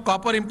हम लोग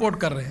कॉपर इंपोर्ट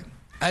कर रहे हैं,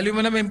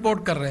 एल्यूमिनियम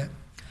इंपोर्ट कर रहे हैं.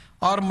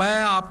 और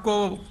मैं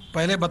आपको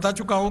पहले बता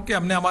चुका हूँ कि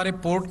हमने हमारे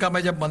पोर्ट का,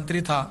 मैं जब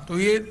मंत्री था तो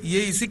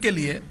ये इसी के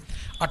लिए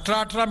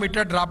 18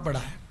 मीटर ड्राफ्ट बढ़ा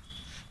है.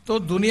 तो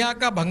दुनिया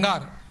का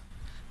भंगार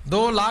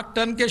 2 लाख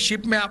टन के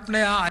शिप में अपने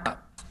यहाँ आया,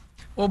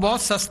 वो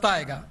बहुत सस्ता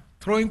आएगा,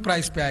 थ्रोइंग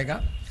प्राइस पे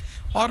आएगा.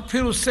 और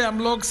फिर उससे हम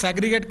लोग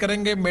सेग्रीगेट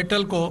करेंगे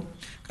मेटल को,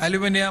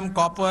 एल्यूमिनियम,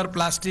 कॉपर,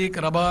 प्लास्टिक,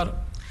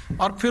 रबर,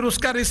 और फिर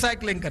उसका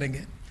रिसाइकलिंग करेंगे.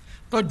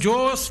 तो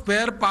जो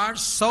स्पेयर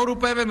पार्ट्स 100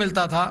 रुपये में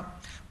मिलता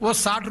था वो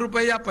 60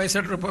 रुपये या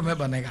 65 रुपये में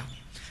बनेगा.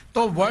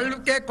 तो वर्ल्ड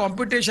के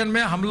कंपटीशन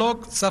में हम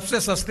लोग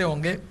सबसे सस्ते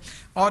होंगे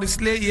और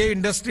इसलिए ये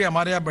इंडस्ट्री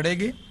हमारे यहाँ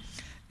बढ़ेगी.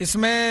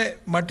 इसमें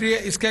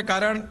मटेरियल, इसके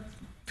कारण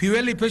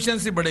फ्यूल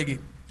इफिशिएंसी बढ़ेगी.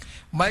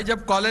 मैं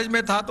जब कॉलेज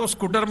में था तो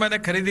स्कूटर मैंने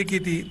खरीदी की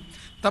थी,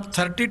 तब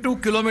 32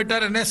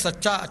 किलोमीटर इन्हें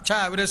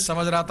अच्छा एवरेज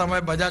समझ रहा था.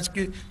 मैं बजाज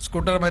की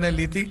स्कूटर मैंने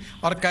ली थी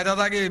और कहता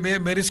था कि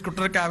मेरी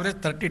स्कूटर का एवरेज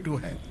 32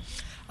 है.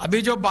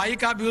 अभी जो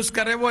बाइक आप यूज़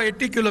कर रहे हैं वो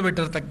 80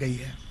 किलोमीटर तक गई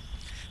है.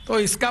 तो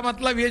इसका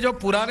मतलब ये जो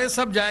पुराने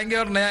सब जाएंगे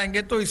और नए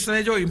आएंगे, तो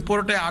इसमें जो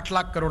इम्पोर्ट है 8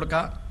 लाख करोड़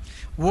का,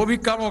 वो भी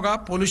कम होगा,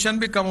 पोल्यूशन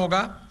भी कम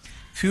होगा,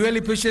 फ्यूल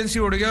इफिशियंसी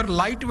बढ़ेगी. और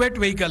लाइट वेट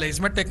व्हीकल है,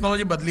 इसमें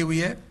टेक्नोलॉजी बदली हुई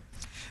है.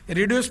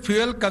 Reduce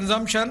fuel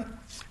consumption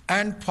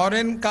and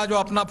foreign का जो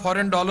अपना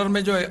फॉरेन डॉलर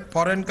में जो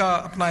फॉरेन का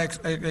अपना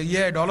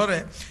ये डॉलर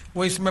है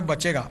वो इसमें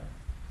बचेगा.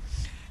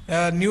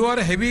 Newer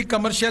heavy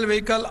commercial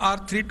vehicle are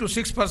 3 to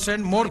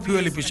 6% more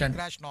fuel efficient.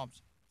 Crash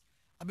norms,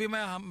 अभी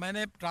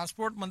मैंने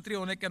ट्रांसपोर्ट मंत्री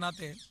होने के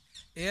नाते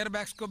एयर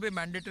बैग्स को भी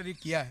मैंडेटरी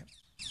किया है.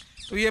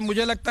 तो ये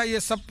मुझे लगता है ये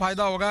सब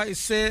फायदा होगा.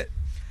 इससे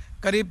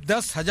करीब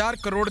 10,000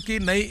 करोड़ की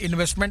नई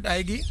इन्वेस्टमेंट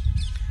आएगी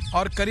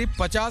और करीब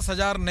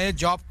 50,000 नए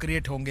जॉब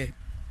क्रिएट होंगे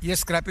ये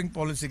स्क्रैपिंग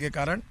पॉलिसी के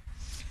कारण.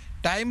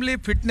 Timely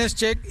fitness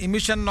check,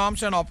 emission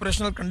norms and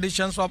operational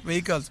conditions of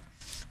vehicles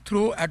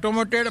through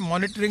automated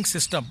monitoring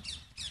system.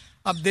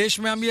 अब देश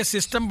में हम ये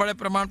सिस्टम बड़े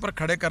प्रमाण पर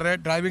खड़े कर रहे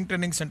हैं ड्राइविंग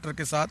ट्रेनिंग सेंटर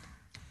के साथ.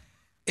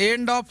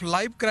 End of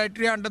life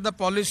criteria under the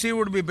policy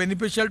would be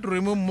beneficial to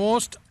remove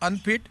most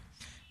unfit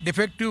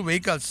defective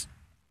vehicles.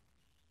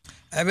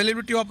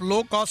 Availability of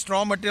low cost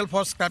raw material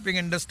for scrapping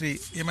industry,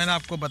 ये मैंने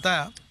आपको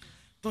बताया.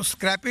 तो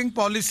स्क्रैपिंग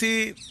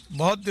पॉलिसी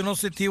बहुत दिनों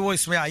से थी, वो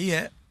इसमें आई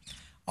है.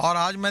 और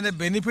आज मैंने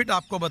बेनिफिट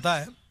आपको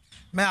बताया.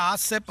 मैं आज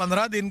से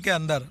 15 दिन के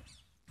अंदर,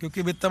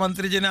 क्योंकि वित्त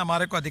मंत्री जी ने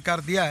हमारे को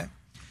अधिकार दिया है,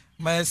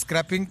 मैं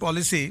स्क्रैपिंग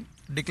पॉलिसी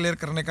डिक्लेयर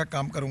करने का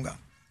काम करूंगा.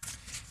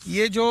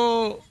 ये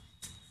जो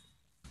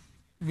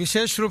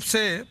विशेष रूप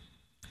से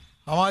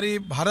हमारी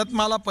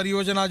भारतमाला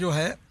परियोजना जो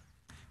है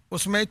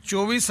उसमें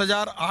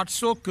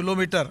 24,800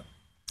 किलोमीटर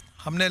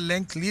हमने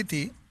लेंथ ली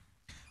थी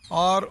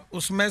और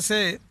उसमें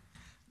से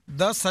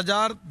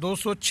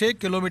 10,206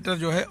 किलोमीटर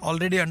जो है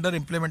ऑलरेडी अंडर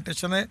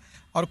इम्प्लीमेंटेशन है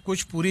और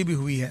कुछ पूरी भी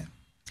हुई है.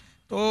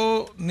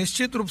 तो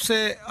निश्चित रूप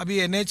से अभी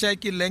NHI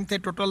की लेंथ है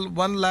टोटल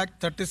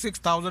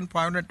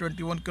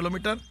 1,36,521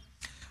 किलोमीटर.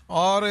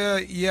 और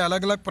ये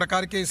अलग अलग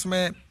प्रकार के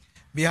इसमें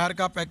बिहार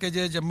का पैकेज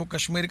है, जम्मू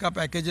कश्मीर का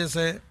पैकेजेस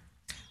है,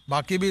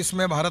 बाकी भी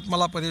इसमें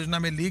भारतमाला परियोजना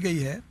में ली गई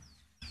है.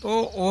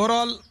 तो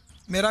ओवरऑल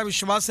मेरा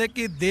विश्वास है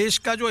कि देश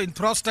का जो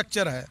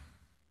इंफ्रास्ट्रक्चर है,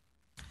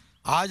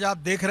 आज आप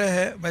देख रहे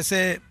हैं,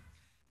 वैसे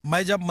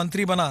मैं जब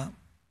मंत्री बना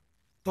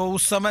तो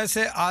उस समय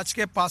से आज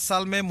के 5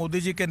 साल में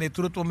मोदी जी के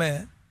नेतृत्व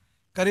में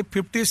करीब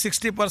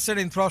 50-60%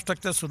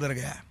 इंफ्रास्ट्रक्चर सुधर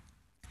गया है.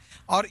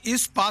 और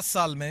इस 5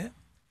 साल में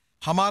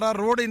हमारा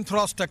रोड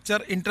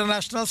इंफ्रास्ट्रक्चर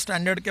इंटरनेशनल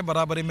स्टैंडर्ड के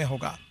बराबरी में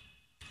होगा.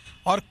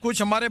 और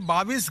कुछ हमारे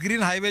 22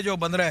 ग्रीन हाईवे जो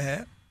बन रहे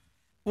हैं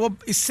वो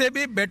इससे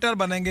भी बेटर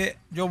बनेंगे,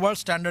 जो वर्ल्ड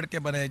स्टैंडर्ड के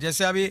बने.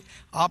 जैसे अभी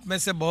आप में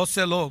से बहुत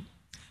से लोग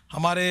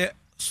हमारे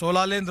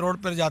 16 लेन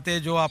रोड पर जाते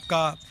हैं, जो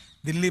आपका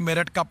दिल्ली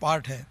मेरठ का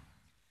पार्ट है.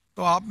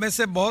 तो आप में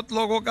से बहुत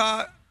लोगों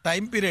का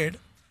टाइम पीरियड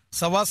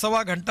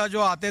सवा घंटा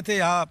जो आते थे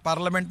यहाँ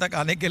पार्लियामेंट तक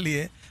आने के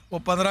लिए,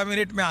 वो 15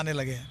 मिनट में आने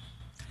लगे हैं।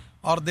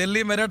 और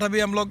दिल्ली मेरठ अभी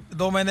हम लोग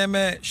 2 महीने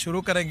में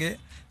शुरू करेंगे,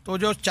 तो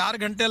जो 4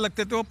 घंटे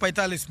लगते थे वो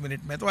 45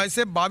 मिनट में। तो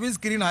ऐसे 22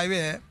 ग्रीन हाईवे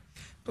है।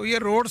 तो ये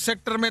रोड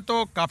सेक्टर में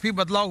तो काफ़ी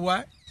बदलाव हुआ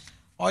है।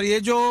 और ये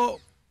जो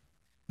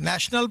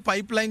नेशनल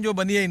पाइपलाइन जो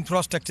बनी है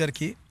इंफ्रास्ट्रक्चर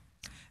की,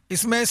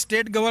 इसमें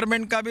स्टेट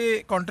गवर्नमेंट का भी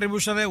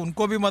कंट्रीब्यूशन है,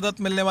 उनको भी मदद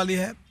मिलने वाली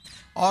है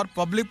और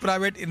पब्लिक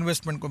प्राइवेट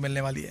इन्वेस्टमेंट को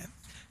मिलने वाली है।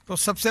 तो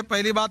सबसे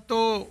पहली बात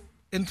तो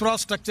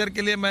इंफ्रास्ट्रक्चर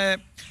के लिए मैं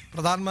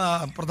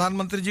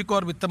प्रधानमंत्री जी को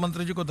और वित्त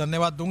मंत्री जी को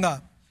धन्यवाद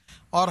दूंगा।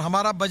 और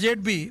हमारा बजट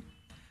भी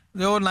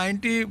जो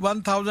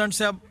 91,000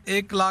 से अब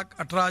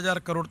 1,18,000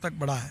 करोड़ तक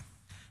बढ़ा है,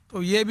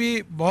 तो ये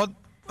भी बहुत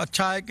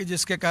अच्छा है कि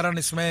जिसके कारण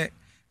इसमें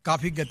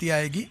काफ़ी गति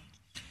आएगी।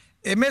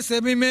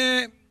 एमएसएमई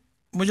में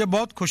मुझे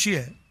बहुत खुशी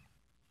है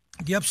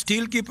कि अब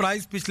स्टील की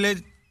प्राइस पिछले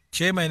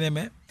 6 महीने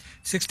में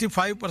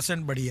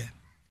 65% बढ़ी है।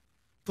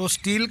 तो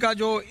स्टील का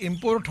जो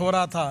इंपोर्ट हो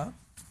रहा था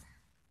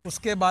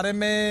उसके बारे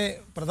में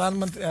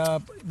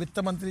वित्त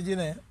मंत्री जी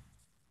ने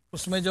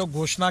उसमें जो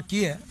घोषणा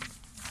की है,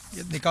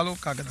 ये निकालो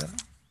कागज है,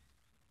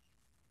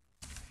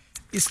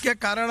 इसके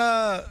कारण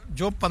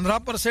जो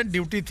 15%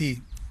 ड्यूटी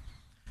थी,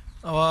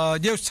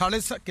 जो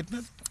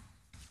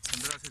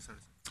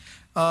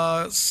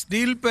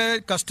 15 पे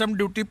कस्टम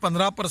ड्यूटी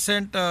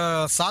 15%,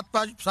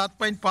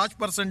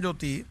 7.5% जो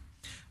थी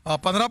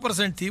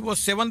 15% थी, वो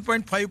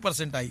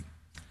 7.5% आई।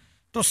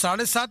 तो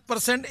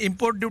 7.5%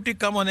 इंपोर्ट ड्यूटी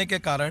कम होने के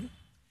कारण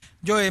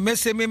जो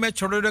एमएसएमई में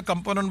छोटे छोटे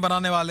कंपोनेंट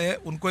बनाने वाले हैं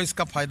उनको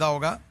इसका फ़ायदा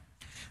होगा।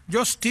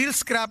 जो स्टील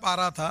स्क्रैप आ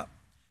रहा था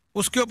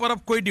उसके ऊपर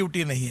अब कोई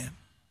ड्यूटी नहीं है,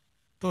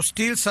 तो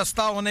स्टील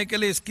सस्ता होने के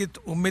लिए इसकी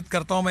उम्मीद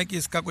करता हूँ मैं कि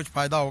इसका कुछ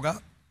फ़ायदा होगा।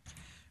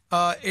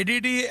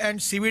 ADD and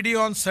CVD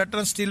on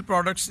certain steel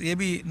products, ये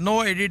भी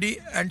no ADD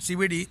and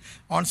CVD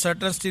on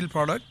certain steel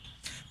product.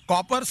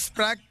 Copper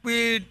scrap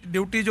पे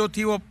ड्यूटी जो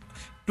थी वो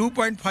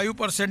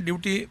 2.5%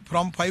 ड्यूटी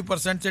फ्रॉम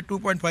 5% से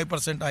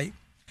 2.5% आई,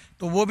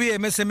 तो वो भी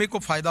एमएसएमई को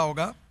फ़ायदा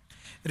होगा।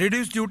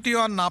 Reduce duty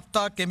on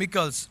naphtha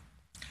chemicals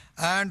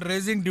and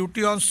raising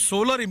duty on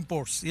solar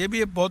imports, ये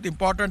भी बहुत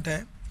इंपॉर्टेंट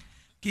है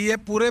कि ये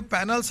पूरे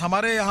पैनल्स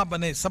हमारे यहाँ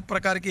बने, सब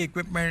प्रकार के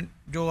इक्विपमेंट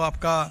जो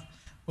आपका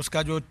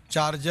उसका जो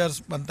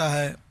चार्जर्स बनता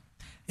है,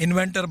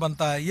 इन्वेंटर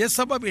बनता है, ये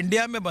सब अब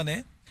इंडिया में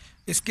बने,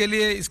 इसके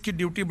लिए इसकी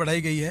ड्यूटी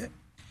बढ़ाई गई है।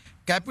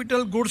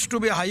 Capital goods to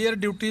be higher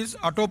duties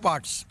auto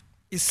parts,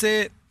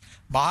 इससे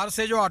बाहर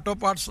से जो ऑटो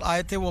पार्ट्स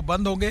आए थे वो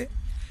बंद होंगे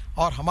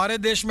और हमारे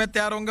देश में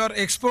तैयार होंगे और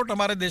एक्सपोर्ट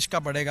हमारे देश का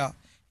बढ़ेगा।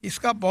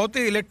 इसका बहुत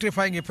ही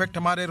इलेक्ट्रीफाइंग इफेक्ट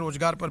हमारे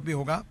रोजगार पर भी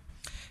होगा।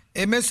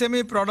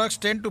 MSME products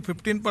 10 to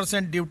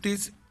 15%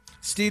 duties,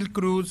 steel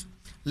cruise,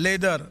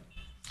 leather,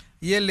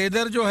 ये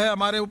लेदर जो है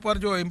हमारे ऊपर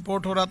जो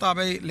इंपोर्ट हो रहा था,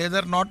 भाई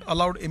leather not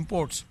allowed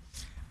imports,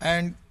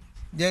 and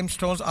GeM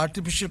stones,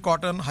 artificial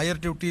cotton, higher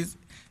duties,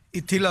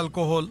 ethyl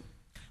alcohol.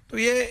 तो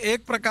ये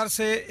एक प्रकार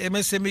से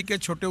एमएसएमई के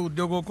छोटे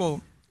उद्योगों को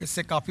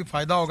इससे काफ़ी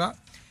फ़ायदा होगा।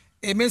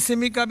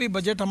 एमएसएमई का भी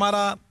बजट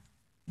हमारा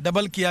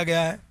डबल किया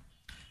गया है,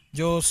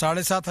 जो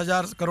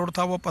 7,500 करोड़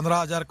था वो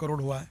 15,000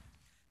 करोड़ हुआ है।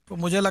 तो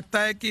मुझे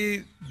लगता है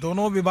कि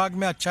दोनों विभाग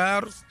में अच्छा है।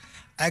 और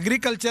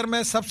एग्रीकल्चर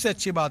में सबसे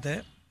अच्छी बात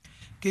है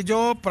कि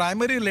जो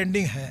प्राइमरी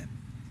लेंडिंग है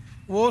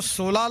वो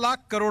 16 लाख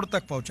करोड़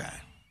तक पहुंचा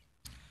है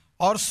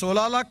और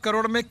 16 लाख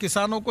करोड़ में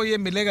किसानों को ये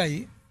मिलेगा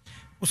ही,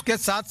 उसके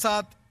साथ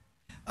साथ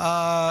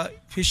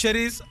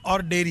फिशरीज़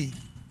और डेयरी,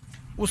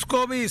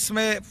 उसको भी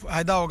इसमें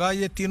फ़ायदा होगा।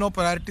 ये तीनों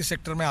प्रायोरिटी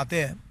सेक्टर में आते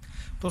हैं,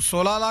 तो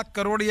 16 लाख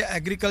करोड़ ये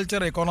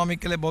एग्रीकल्चर इकोनॉमी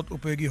के लिए बहुत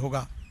उपयोगी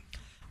होगा।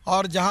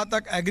 और जहाँ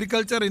तक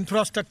एग्रीकल्चर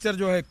इंफ्रास्ट्रक्चर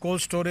जो है,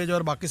 कोल्ड स्टोरेज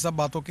और बाकी सब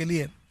बातों के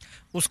लिए,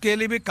 उसके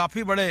लिए भी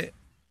काफ़ी बड़े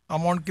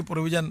अमाउंट की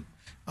प्रोविज़न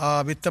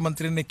वित्त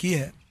मंत्री ने की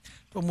है।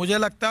 तो मुझे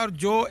लगता है, और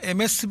जो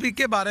एमएसपी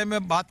के बारे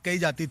में बात कही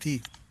जाती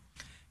थी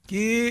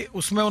कि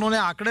उसमें उन्होंने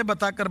आंकड़े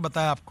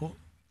बताया आपको,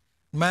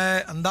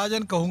 मैं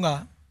अंदाजन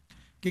कहूँगा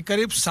कि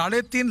करीब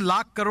 3.5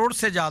 लाख करोड़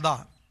से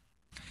ज़्यादा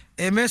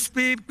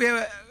एमएसपी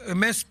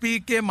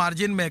के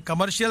मार्जिन में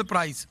कमर्शियल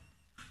प्राइस,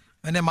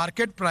 यानी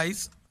मार्केट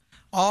प्राइस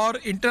और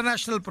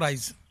इंटरनेशनल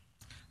प्राइस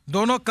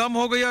दोनों कम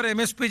हो गई और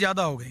एमएसपी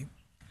ज़्यादा हो गई।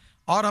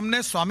 और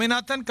हमने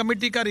स्वामीनाथन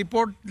कमेटी का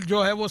रिपोर्ट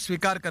जो है वो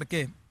स्वीकार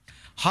करके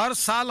हर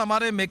साल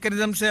हमारे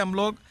मैकेनिज्म से हम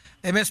लोग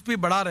एमएसपी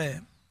बढ़ा रहे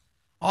हैं।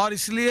 और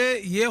इसलिए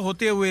ये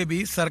होते हुए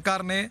भी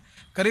सरकार ने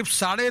करीब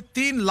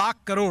 3.5 लाख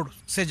करोड़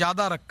से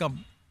ज़्यादा रकम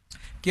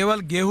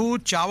केवल गेहूँ,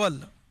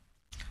 चावल,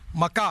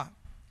 मक्का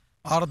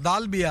और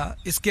दाल बिया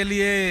इसके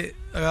लिए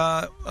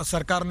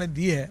सरकार ने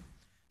दी है।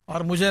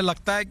 और मुझे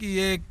लगता है कि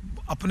ये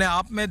अपने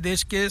आप में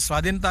देश के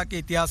स्वाधीनता के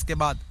इतिहास के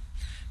बाद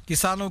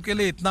किसानों के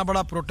लिए इतना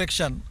बड़ा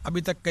प्रोटेक्शन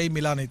अभी तक कहीं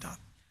मिला नहीं था।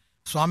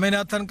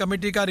 स्वामीनाथन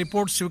कमेटी का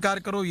रिपोर्ट स्वीकार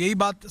करो, यही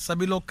बात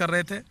सभी लोग कर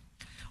रहे थे।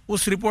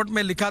 उस रिपोर्ट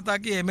में लिखा था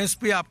कि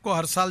एमएसपी आपको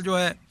हर साल जो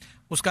है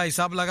उसका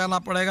हिसाब लगाना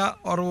पड़ेगा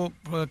और वो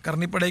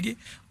करनी पड़ेगी,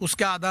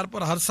 उसके आधार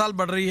पर हर साल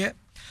बढ़ रही है।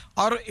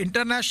 और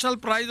इंटरनेशनल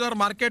प्राइस और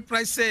मार्केट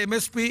प्राइस से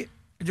एमएसपी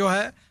जो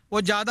है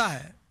वो ज़्यादा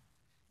है,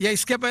 ये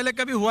इसके पहले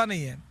कभी हुआ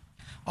नहीं है।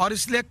 और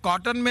इसलिए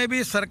कॉटन में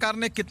भी सरकार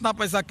ने कितना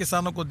पैसा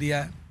किसानों को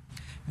दिया है,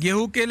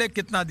 गेहूं के लिए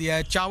कितना दिया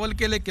है, चावल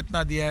के लिए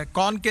कितना दिया है,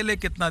 कॉर्न के लिए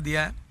कितना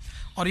दिया है,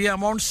 और ये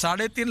अमाउंट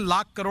 3.5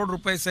 लाख करोड़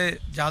रुपए से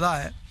ज़्यादा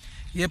है।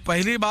 ये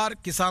पहली बार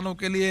किसानों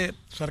के लिए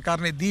सरकार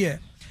ने दी है।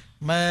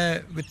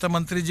 मैं वित्त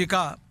मंत्री जी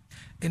का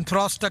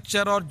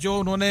इंफ्रास्ट्रक्चर और जो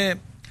उन्होंने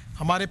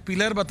हमारे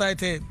पिलर बताए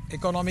थे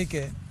इकोनॉमी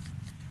के,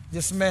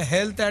 जिसमें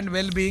हेल्थ एंड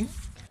वेलबींग।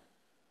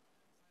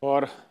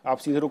 और आप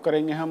सीधे रुक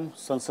करेंगे हम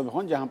संसद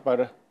भवन, जहां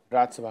पर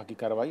राज्यसभा की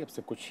कार्रवाई अब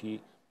से कुछ ही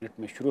मिनट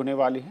में शुरू होने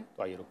वाली है।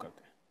 तो आइए रुक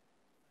करते हैं।